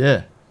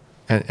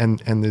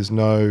there's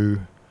no,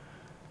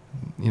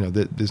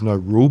 there's no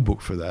rule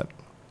book for that.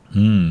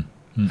 Mm.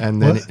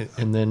 And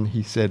then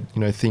he said,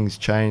 things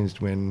changed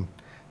when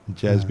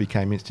jazz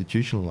became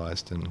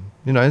institutionalized, and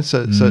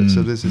so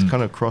there's this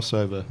kind of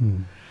crossover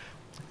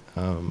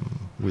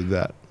with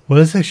that.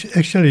 Well, it's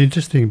actually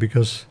interesting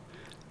because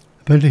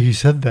apparently he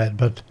said that,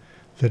 but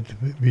that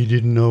we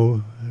didn't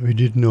know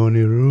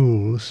any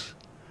rules.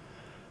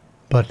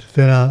 But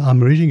then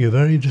I'm reading a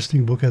very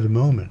interesting book at the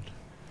moment.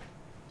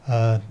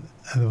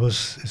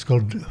 It's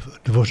called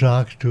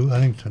Dvořák to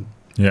Ellington.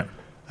 Yeah.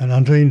 And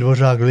Antonín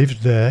Dvořák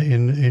lived there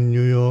in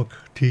New York,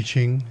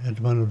 teaching at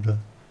one of the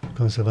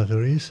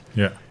conservatories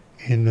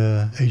in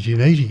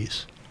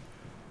 1880s.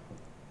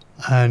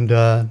 And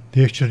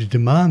they actually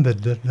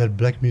demanded that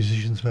black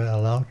musicians were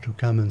allowed to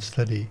come and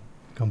study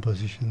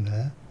composition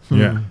there.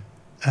 Yeah.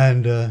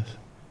 And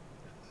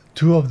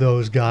two of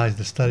those guys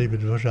that studied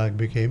with Dvořák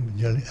became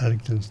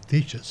Ellington's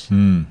teachers.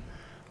 Mm.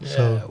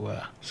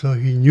 So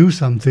he knew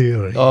some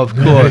theory. Of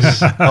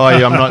course.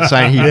 I'm not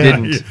saying he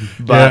didn't,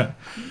 but...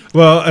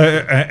 Well,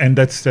 and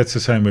that's the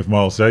same with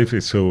Miles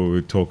Davis, who we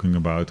were talking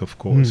about, of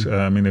course.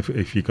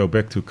 If you go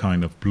back to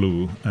kind of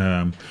blue,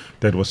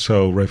 that was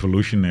so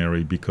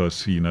revolutionary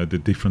because the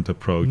different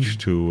approach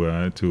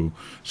to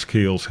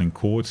scales and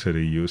chords that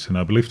he used. And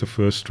I believe the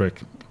first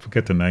track, I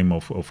forget the name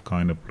of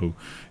kind of blue,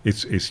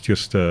 it's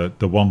just the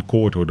one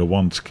chord or the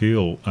one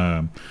scale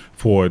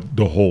for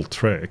the whole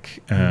track,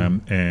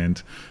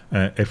 and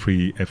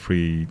every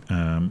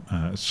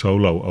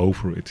solo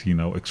over it,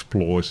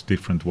 explores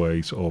different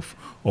ways of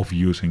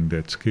using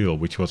that scale,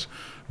 which was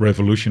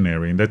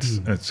revolutionary, and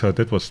so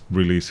that was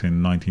released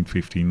in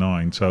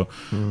 1959. So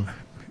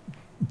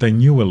they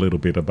knew a little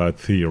bit about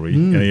theory,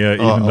 a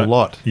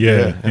lot.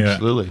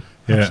 Absolutely,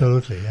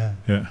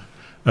 yeah.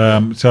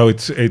 So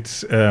it's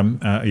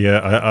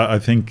I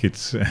think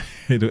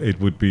it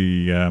would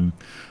be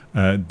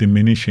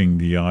diminishing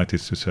the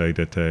artists to say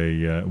that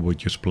they were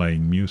just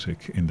playing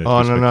music in that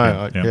respect.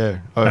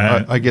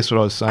 I guess what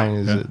I was saying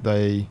is that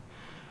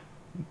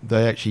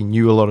they actually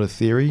knew a lot of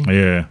theory,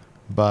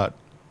 but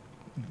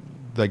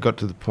they got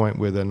to the point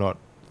where they're not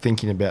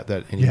thinking about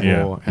that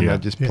anymore, and they're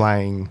just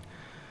playing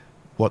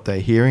what they're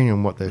hearing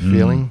and what they're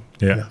feeling.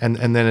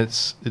 And then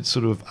it's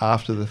sort of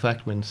after the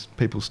fact when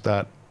people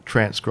start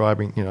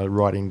transcribing,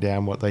 writing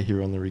down what they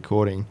hear on the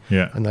recording,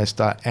 and they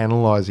start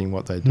analysing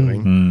what they're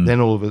doing,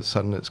 then all of a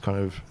sudden it's kind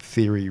of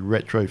theory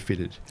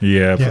retrofitted.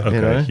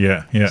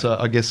 So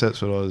I guess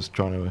that's what I was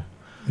trying to...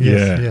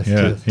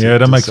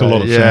 That makes a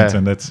lot of sense,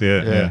 and that's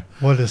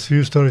Well, there's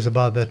few stories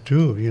about that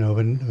too.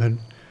 When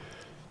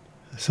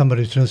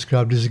somebody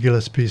transcribed this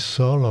Gillespie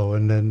solo,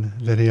 and then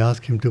he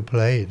asked him to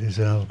play it. He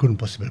said, "I couldn't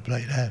possibly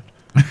play that."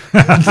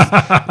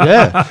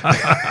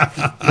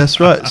 That's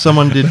right.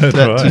 Someone did that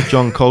to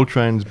John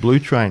Coltrane's Blue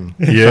Train.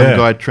 Some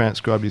guy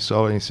transcribed his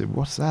solo and he said,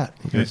 "What's that?"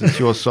 He goes, "It's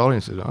your solo."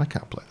 And he said, "I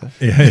can't play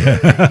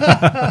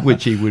that."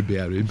 Which he would be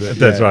able to, but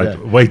that's right.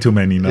 Way too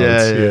many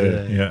notes.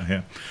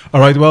 Yeah.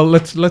 All right. Well,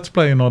 let's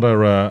play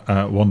another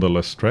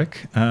Wanderlust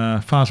track.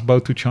 Fast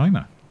Boat to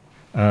China.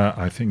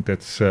 I think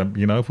that's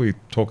if we're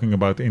talking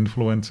about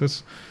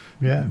influences,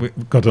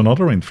 we've got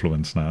another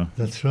influence now.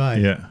 That's right.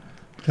 Yeah.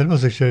 That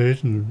was actually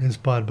written,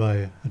 inspired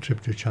by a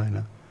trip to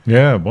China.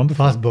 Yeah,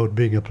 wonderful. Fast boat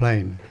being a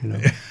plane,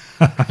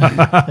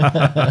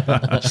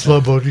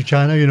 Slow Boat to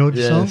China, you know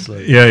the song?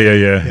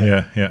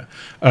 Yeah.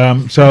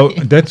 So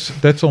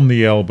that's on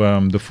the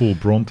album, The Full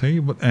Bronte,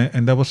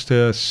 and that was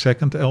the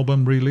second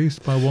album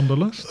released by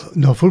Wanderlust?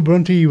 No, Full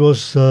Bronte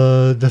was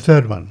the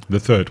third one. The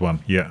third one,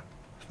 yeah.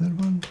 Third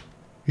one?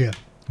 Yeah.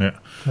 Yeah.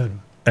 Third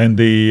one. And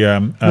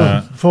the...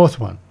 no, fourth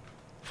one.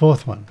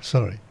 Fourth one,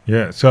 sorry.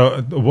 Yeah,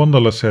 so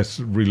Wanderlust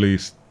has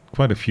released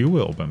quite a few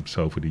albums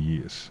over the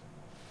years.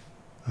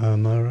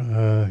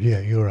 Yeah,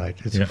 you're right.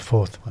 It's the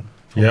fourth one.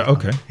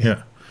 Okay.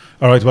 Yeah.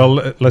 All right,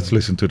 well, let's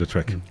listen to the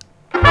track.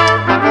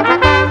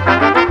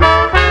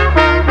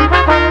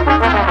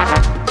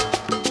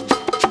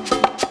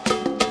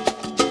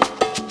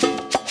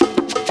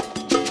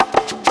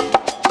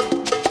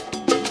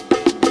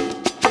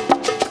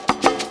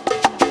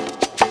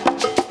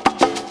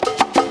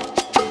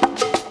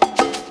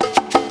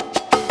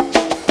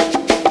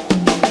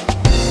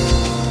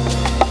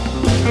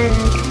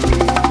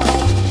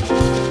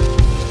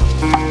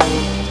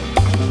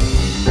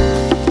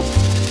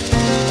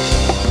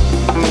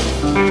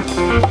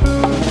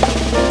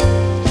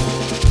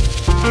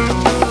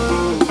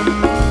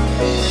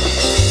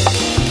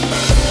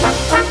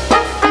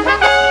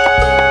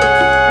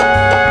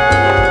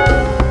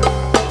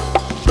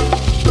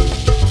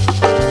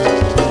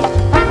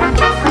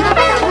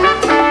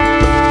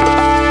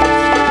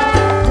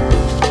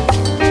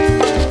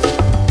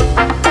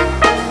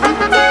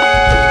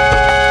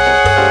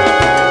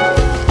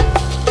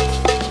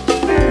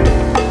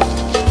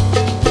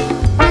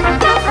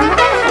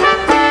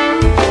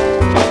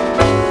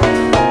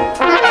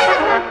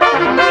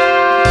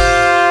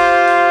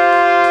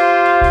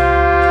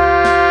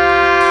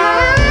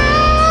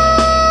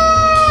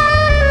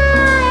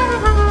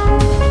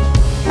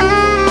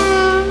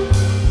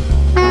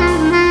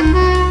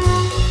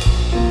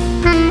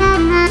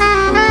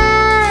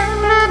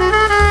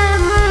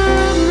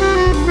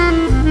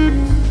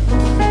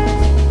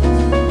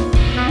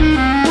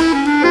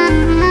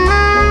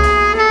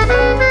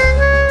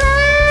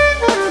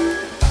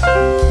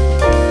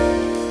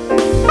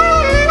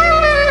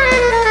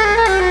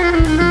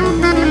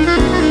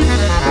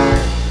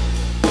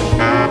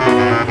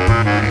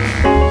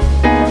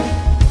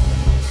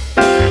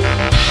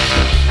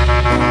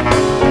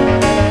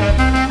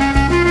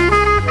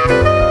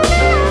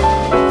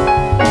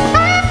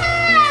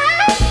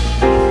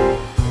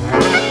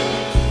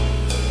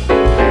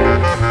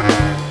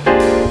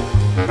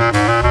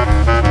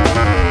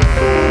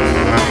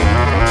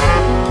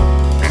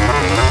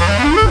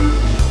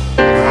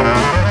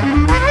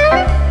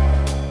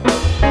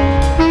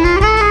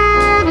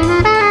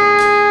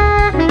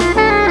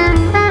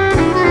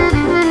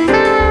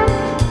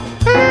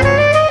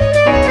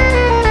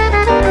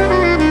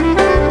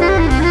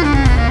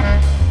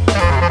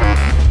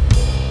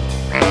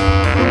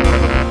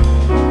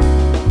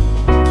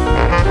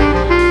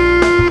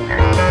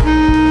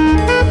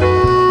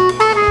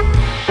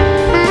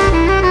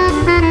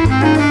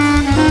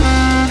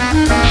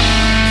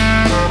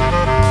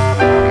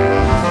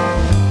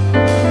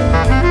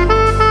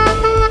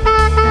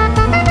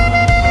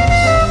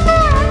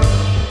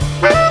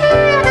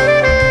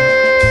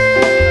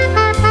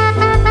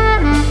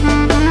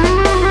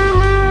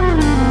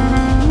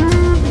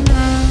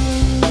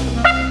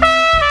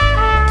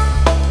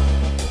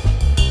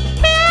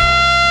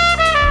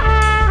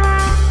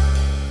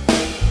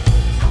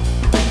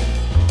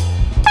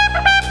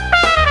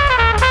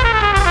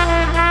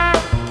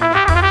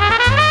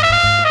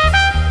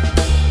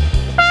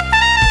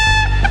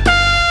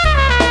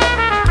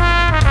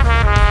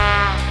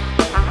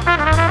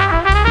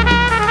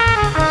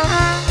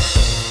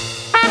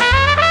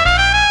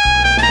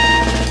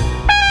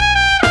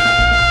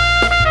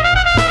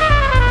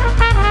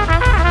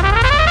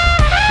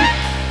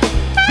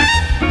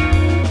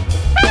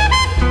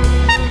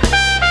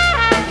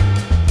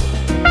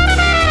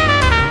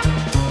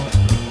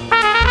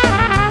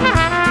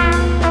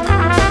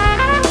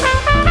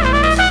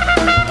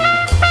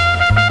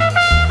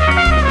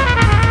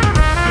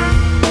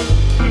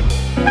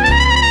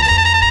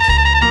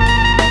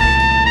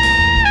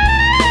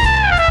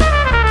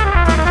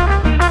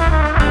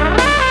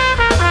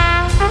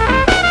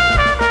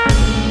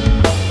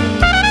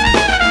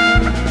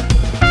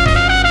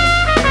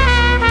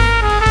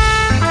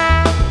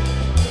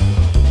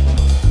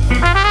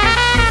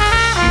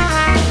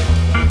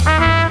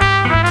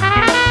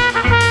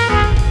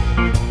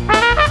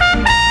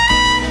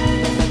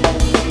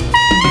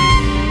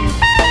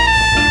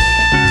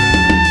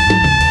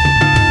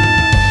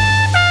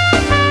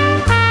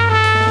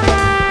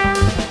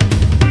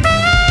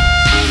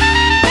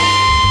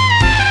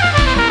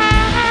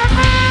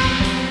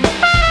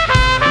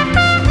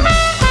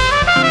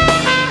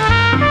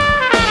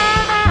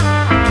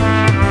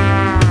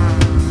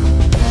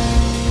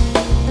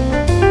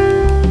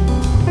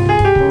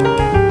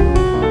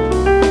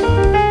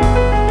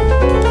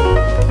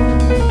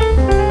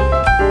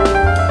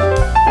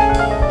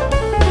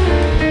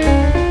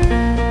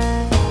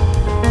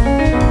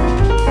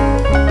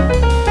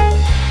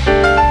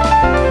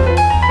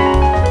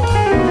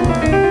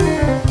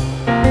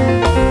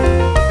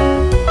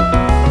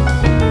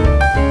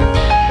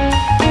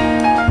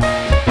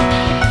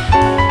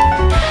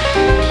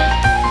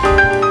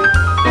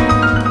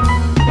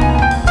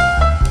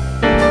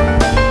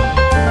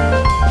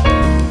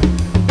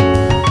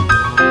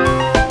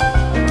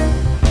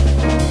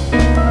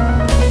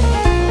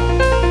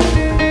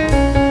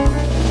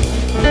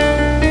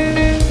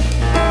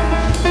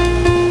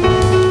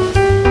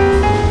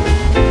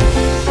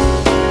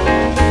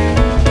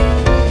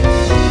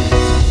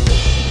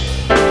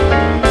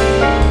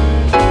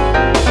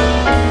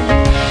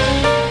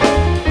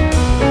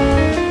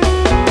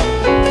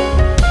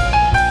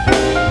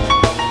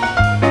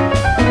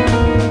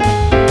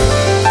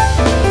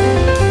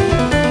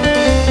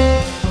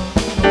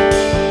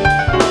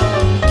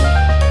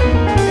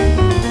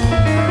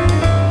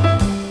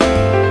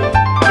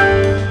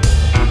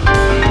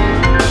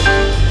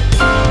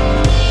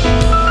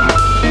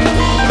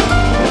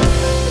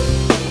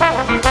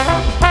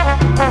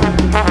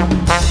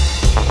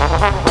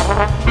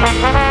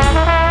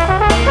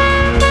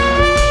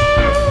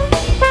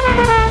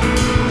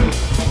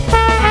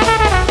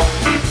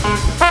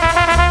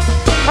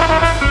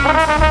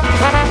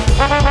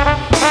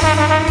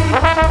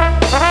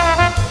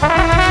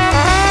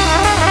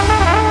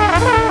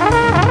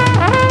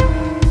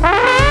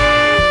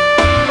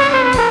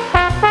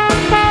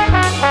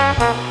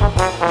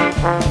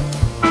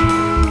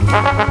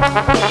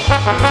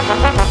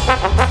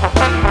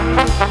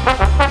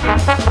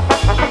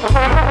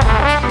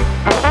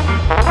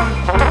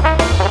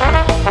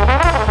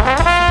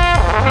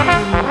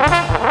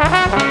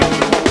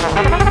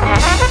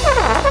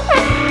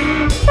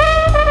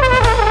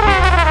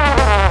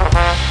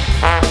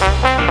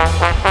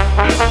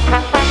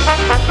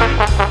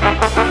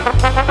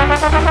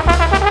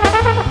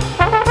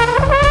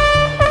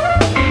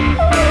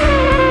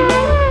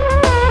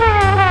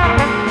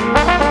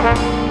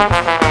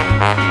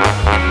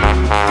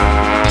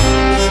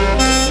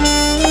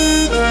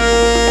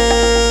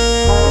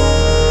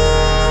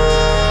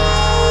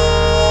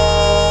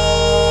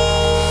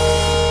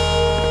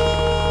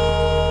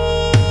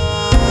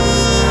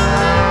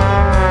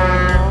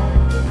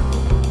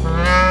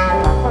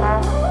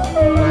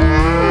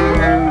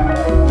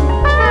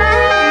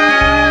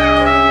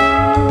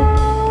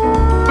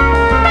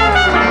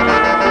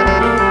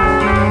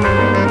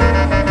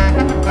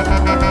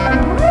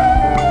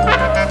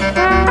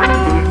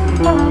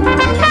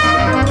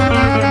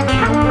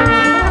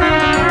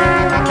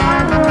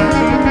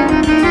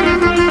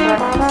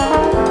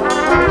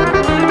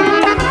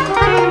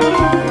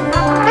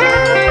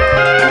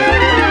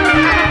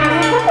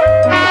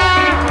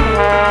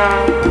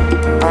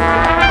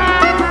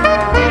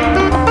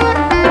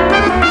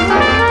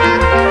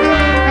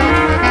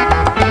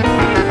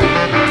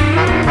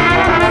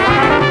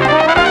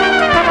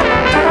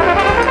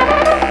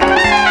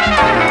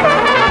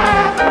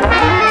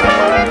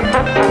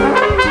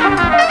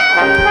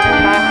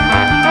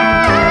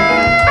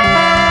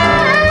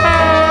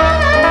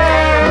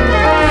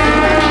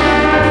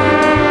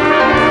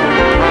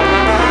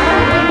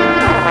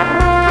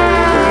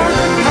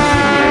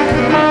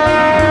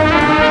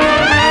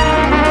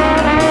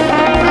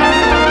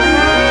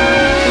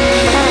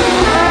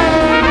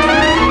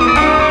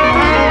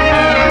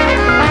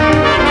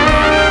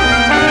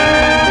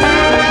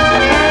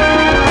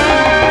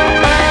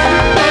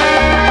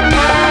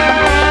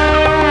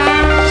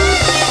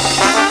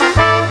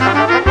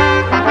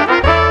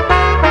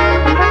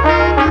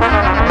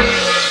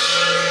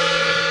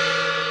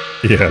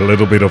 Yeah, a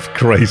little bit of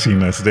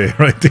craziness there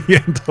at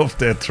the end of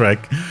that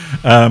track.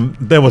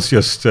 That was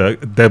just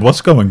that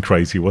was going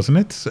crazy, wasn't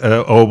it?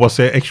 Or was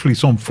there actually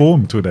some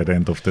form to that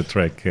end of the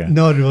track?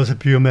 No, it was a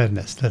pure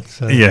madness.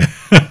 That's yeah.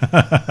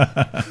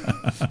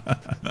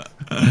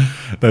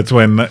 That's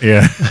when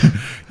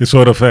you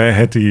sort of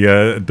had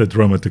the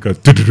drummer to go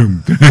at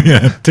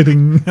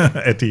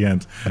the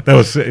end. That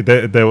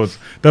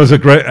was a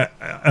great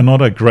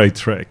another great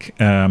track.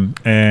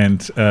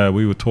 And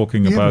we were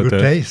talking you about have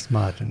good taste,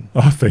 Martin.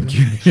 Oh, thank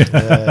you.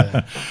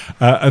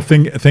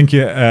 Thank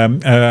you.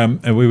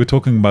 We were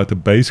talking about the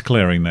bass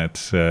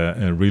clarinet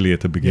really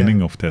at the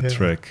beginning of that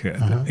track.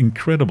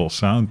 Incredible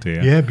sound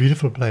there. Yeah,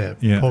 beautiful player.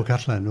 Yeah. Paul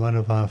Catlan, one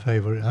of our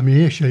favorite. I mean,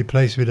 he actually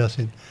plays with us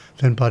in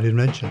 10 Party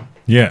Invention.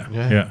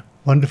 Yeah.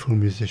 Wonderful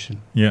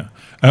musician. Yeah.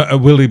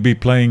 Will he be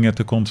playing at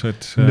the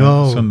concert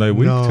Sunday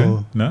week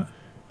too? No?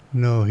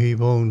 No, he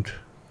won't.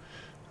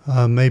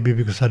 Maybe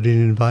because I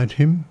didn't invite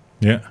him.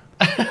 Yeah.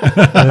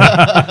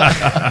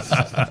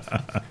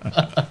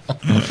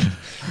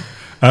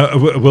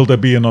 Will there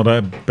be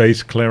another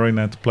bass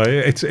clarinet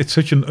player? It's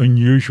such an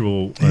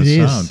unusual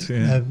sound.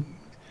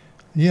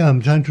 Yeah,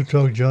 I'm trying to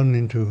talk John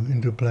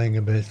into playing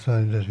a bass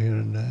clarinet here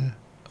and there.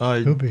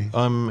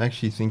 I'm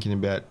actually thinking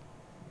about.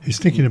 He's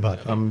thinking about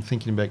it. I'm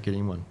thinking about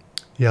getting one.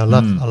 Yeah, I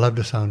love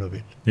the sound of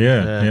it.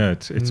 Yeah,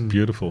 it's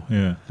beautiful.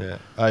 Yeah.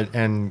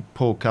 And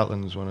Paul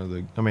Cutland's one of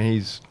the. I mean,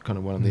 he's kind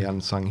of one of the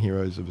unsung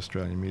heroes of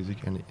Australian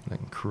music, and an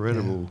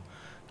incredible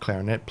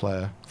clarinet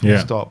player. Full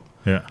stop.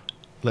 Yeah.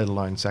 Let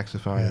alone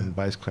saxophone and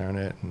bass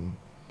clarinet and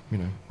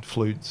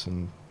flutes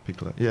and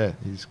piccolo. Yeah,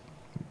 he's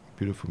a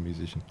beautiful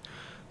musician.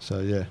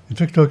 So yeah. In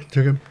fact,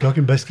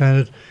 talking bass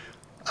clarinet,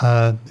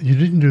 you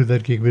didn't do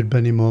that gig with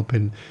Benny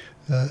Maupin.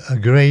 A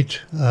great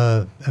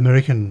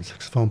American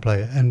saxophone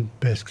player and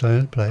bass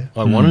clarinet player.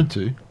 I wanted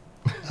to.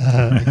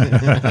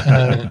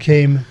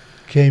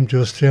 Came to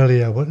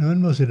Australia.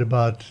 When was it?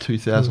 About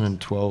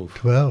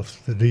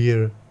 2012. The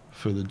year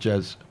for the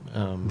jazz.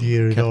 The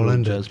year it all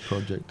ended. Jazz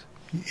project.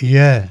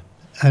 Yeah,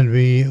 and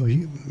we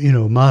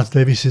Miles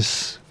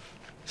Davis's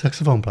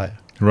saxophone player.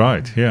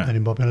 Right. Yeah.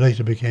 And Bob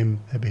later became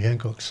Herbie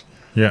Hancock's.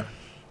 Yeah.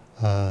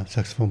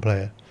 Saxophone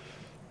player.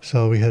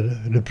 So we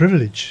had the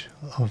privilege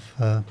of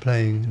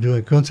doing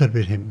a concert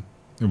with him.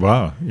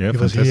 Wow, yeah, he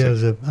was here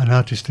as an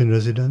artist in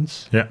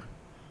residence. Yeah.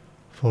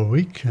 For a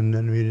week, and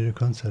then we did a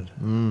concert.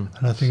 And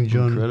I think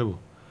John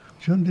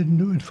didn't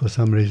do it for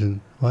some reason.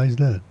 Why is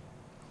that?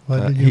 Why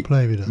did you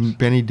play with us?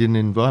 Benny didn't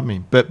invite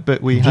me,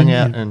 but we hung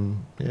out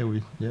and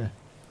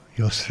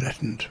You're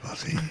threatened,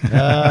 was he?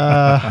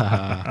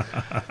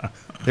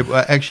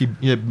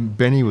 Actually,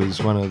 Benny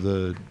was one of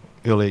the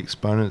early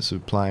exponents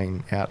of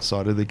playing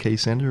outside of the Key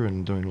Centre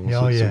and doing all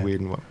sorts of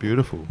weird and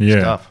beautiful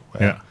stuff.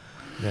 Wow.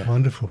 Yeah.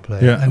 Wonderful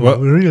player. And a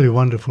really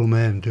wonderful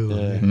man too.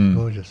 Yeah.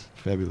 Gorgeous.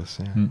 Fabulous,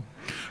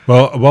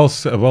 Well,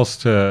 whilst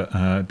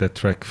that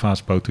track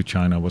Fast Boat to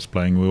China was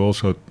playing, we were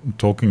also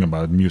talking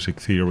about music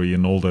theory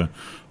and all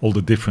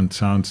the different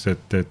sounds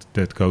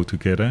that go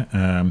together.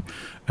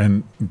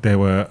 And there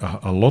were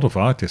a lot of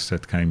artists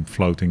that came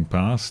floating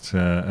past.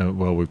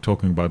 We're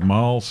talking about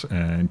Miles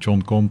and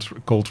John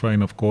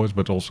Coltrane, of course,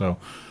 but also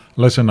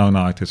lesser-known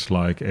artists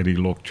like Eddie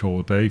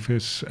Lockjaw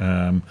Davis,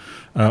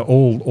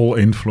 all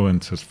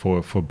influences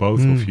for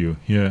both of you.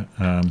 Yeah,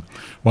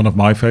 one of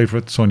my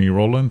favorites, Sonny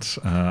Rollins.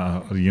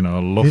 I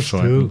love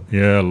Sonny.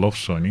 Yeah, I love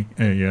Sonny.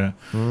 You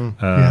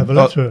have a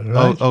lot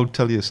right? I'll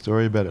tell you a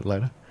story about it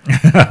later.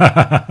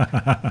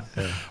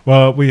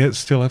 Well, we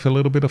still have a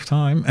little bit of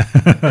time.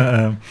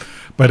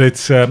 But it's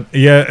so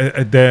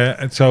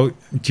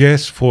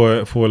jazz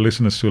for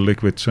listeners to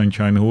Liquid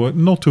Sunshine who are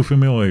not too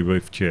familiar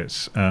with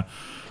jazz.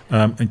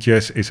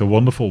 Jazz is a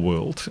wonderful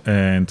world,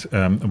 and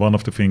one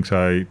of the things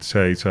I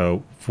say,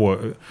 so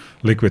for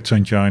Liquid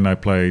Sunshine, I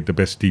play the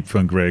best deep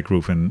funk, rare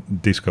groove, and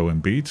disco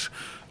and beats.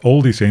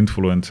 All these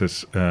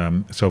influences,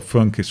 so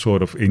funk is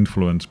sort of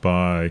influenced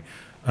by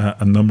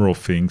a number of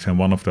things, and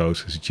one of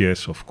those is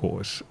jazz, of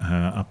course,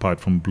 apart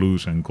from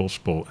blues and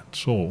gospel and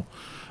soul.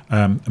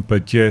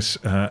 But jazz,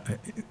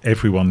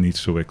 everyone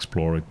needs to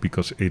explore it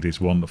because it is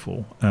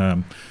wonderful.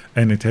 And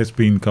it has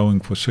been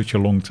going for such a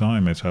long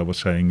time, as I was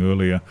saying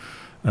earlier.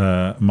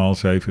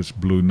 Miles Davis'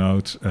 Blue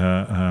Note,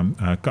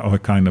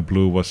 Kind of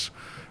Blue, was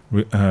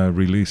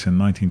released in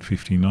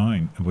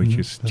 1959, which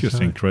is just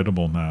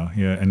incredible now.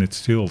 Yeah, and it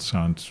still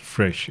sounds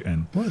fresh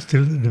and. Well, it's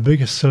still the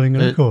biggest selling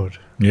record.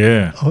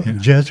 Yeah,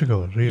 jazz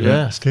record, really.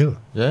 Yeah, still.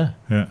 Yeah.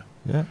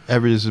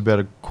 Averages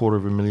about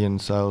 250,000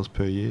 sales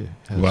per year.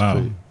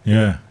 Wow.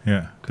 Yeah.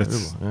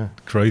 That's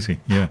crazy.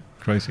 Yeah.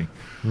 Crazy.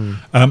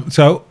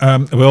 So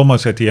we're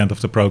almost at the end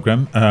of the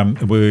program.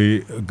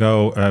 We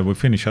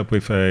finish up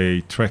with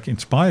a track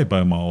inspired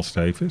by Miles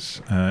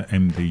Davis,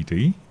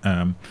 MDD.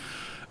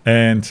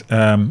 And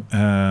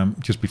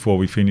just before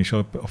we finish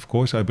up, of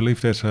course, I believe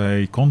there's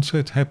a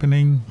concert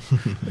happening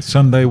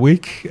Sunday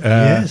week.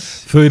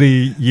 Yes.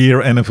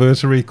 30-year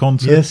anniversary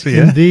concert. Yes,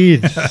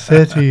 indeed.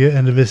 30-year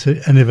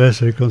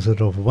anniversary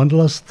concert of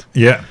Wanderlust.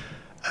 Yeah.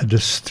 At the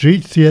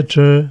Street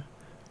Theatre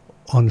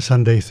on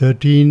Sunday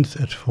 13th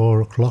at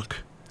 4 o'clock.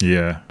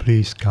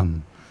 please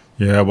come.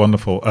 Yeah,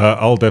 wonderful.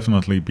 I'll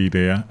definitely be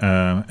there,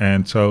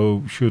 and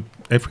so should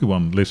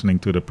everyone listening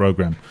to the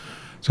program.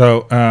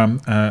 So,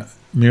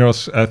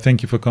 Miros,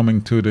 thank you for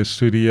coming to the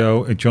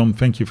studio. John,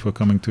 thank you for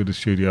coming to the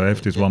studio. I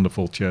have this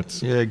wonderful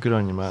chat. Yeah, good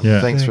on you, Martin.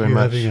 Yeah. Thanks very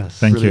much. Having us.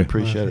 Thank Really you.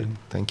 appreciate it. Martin.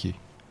 Thank you.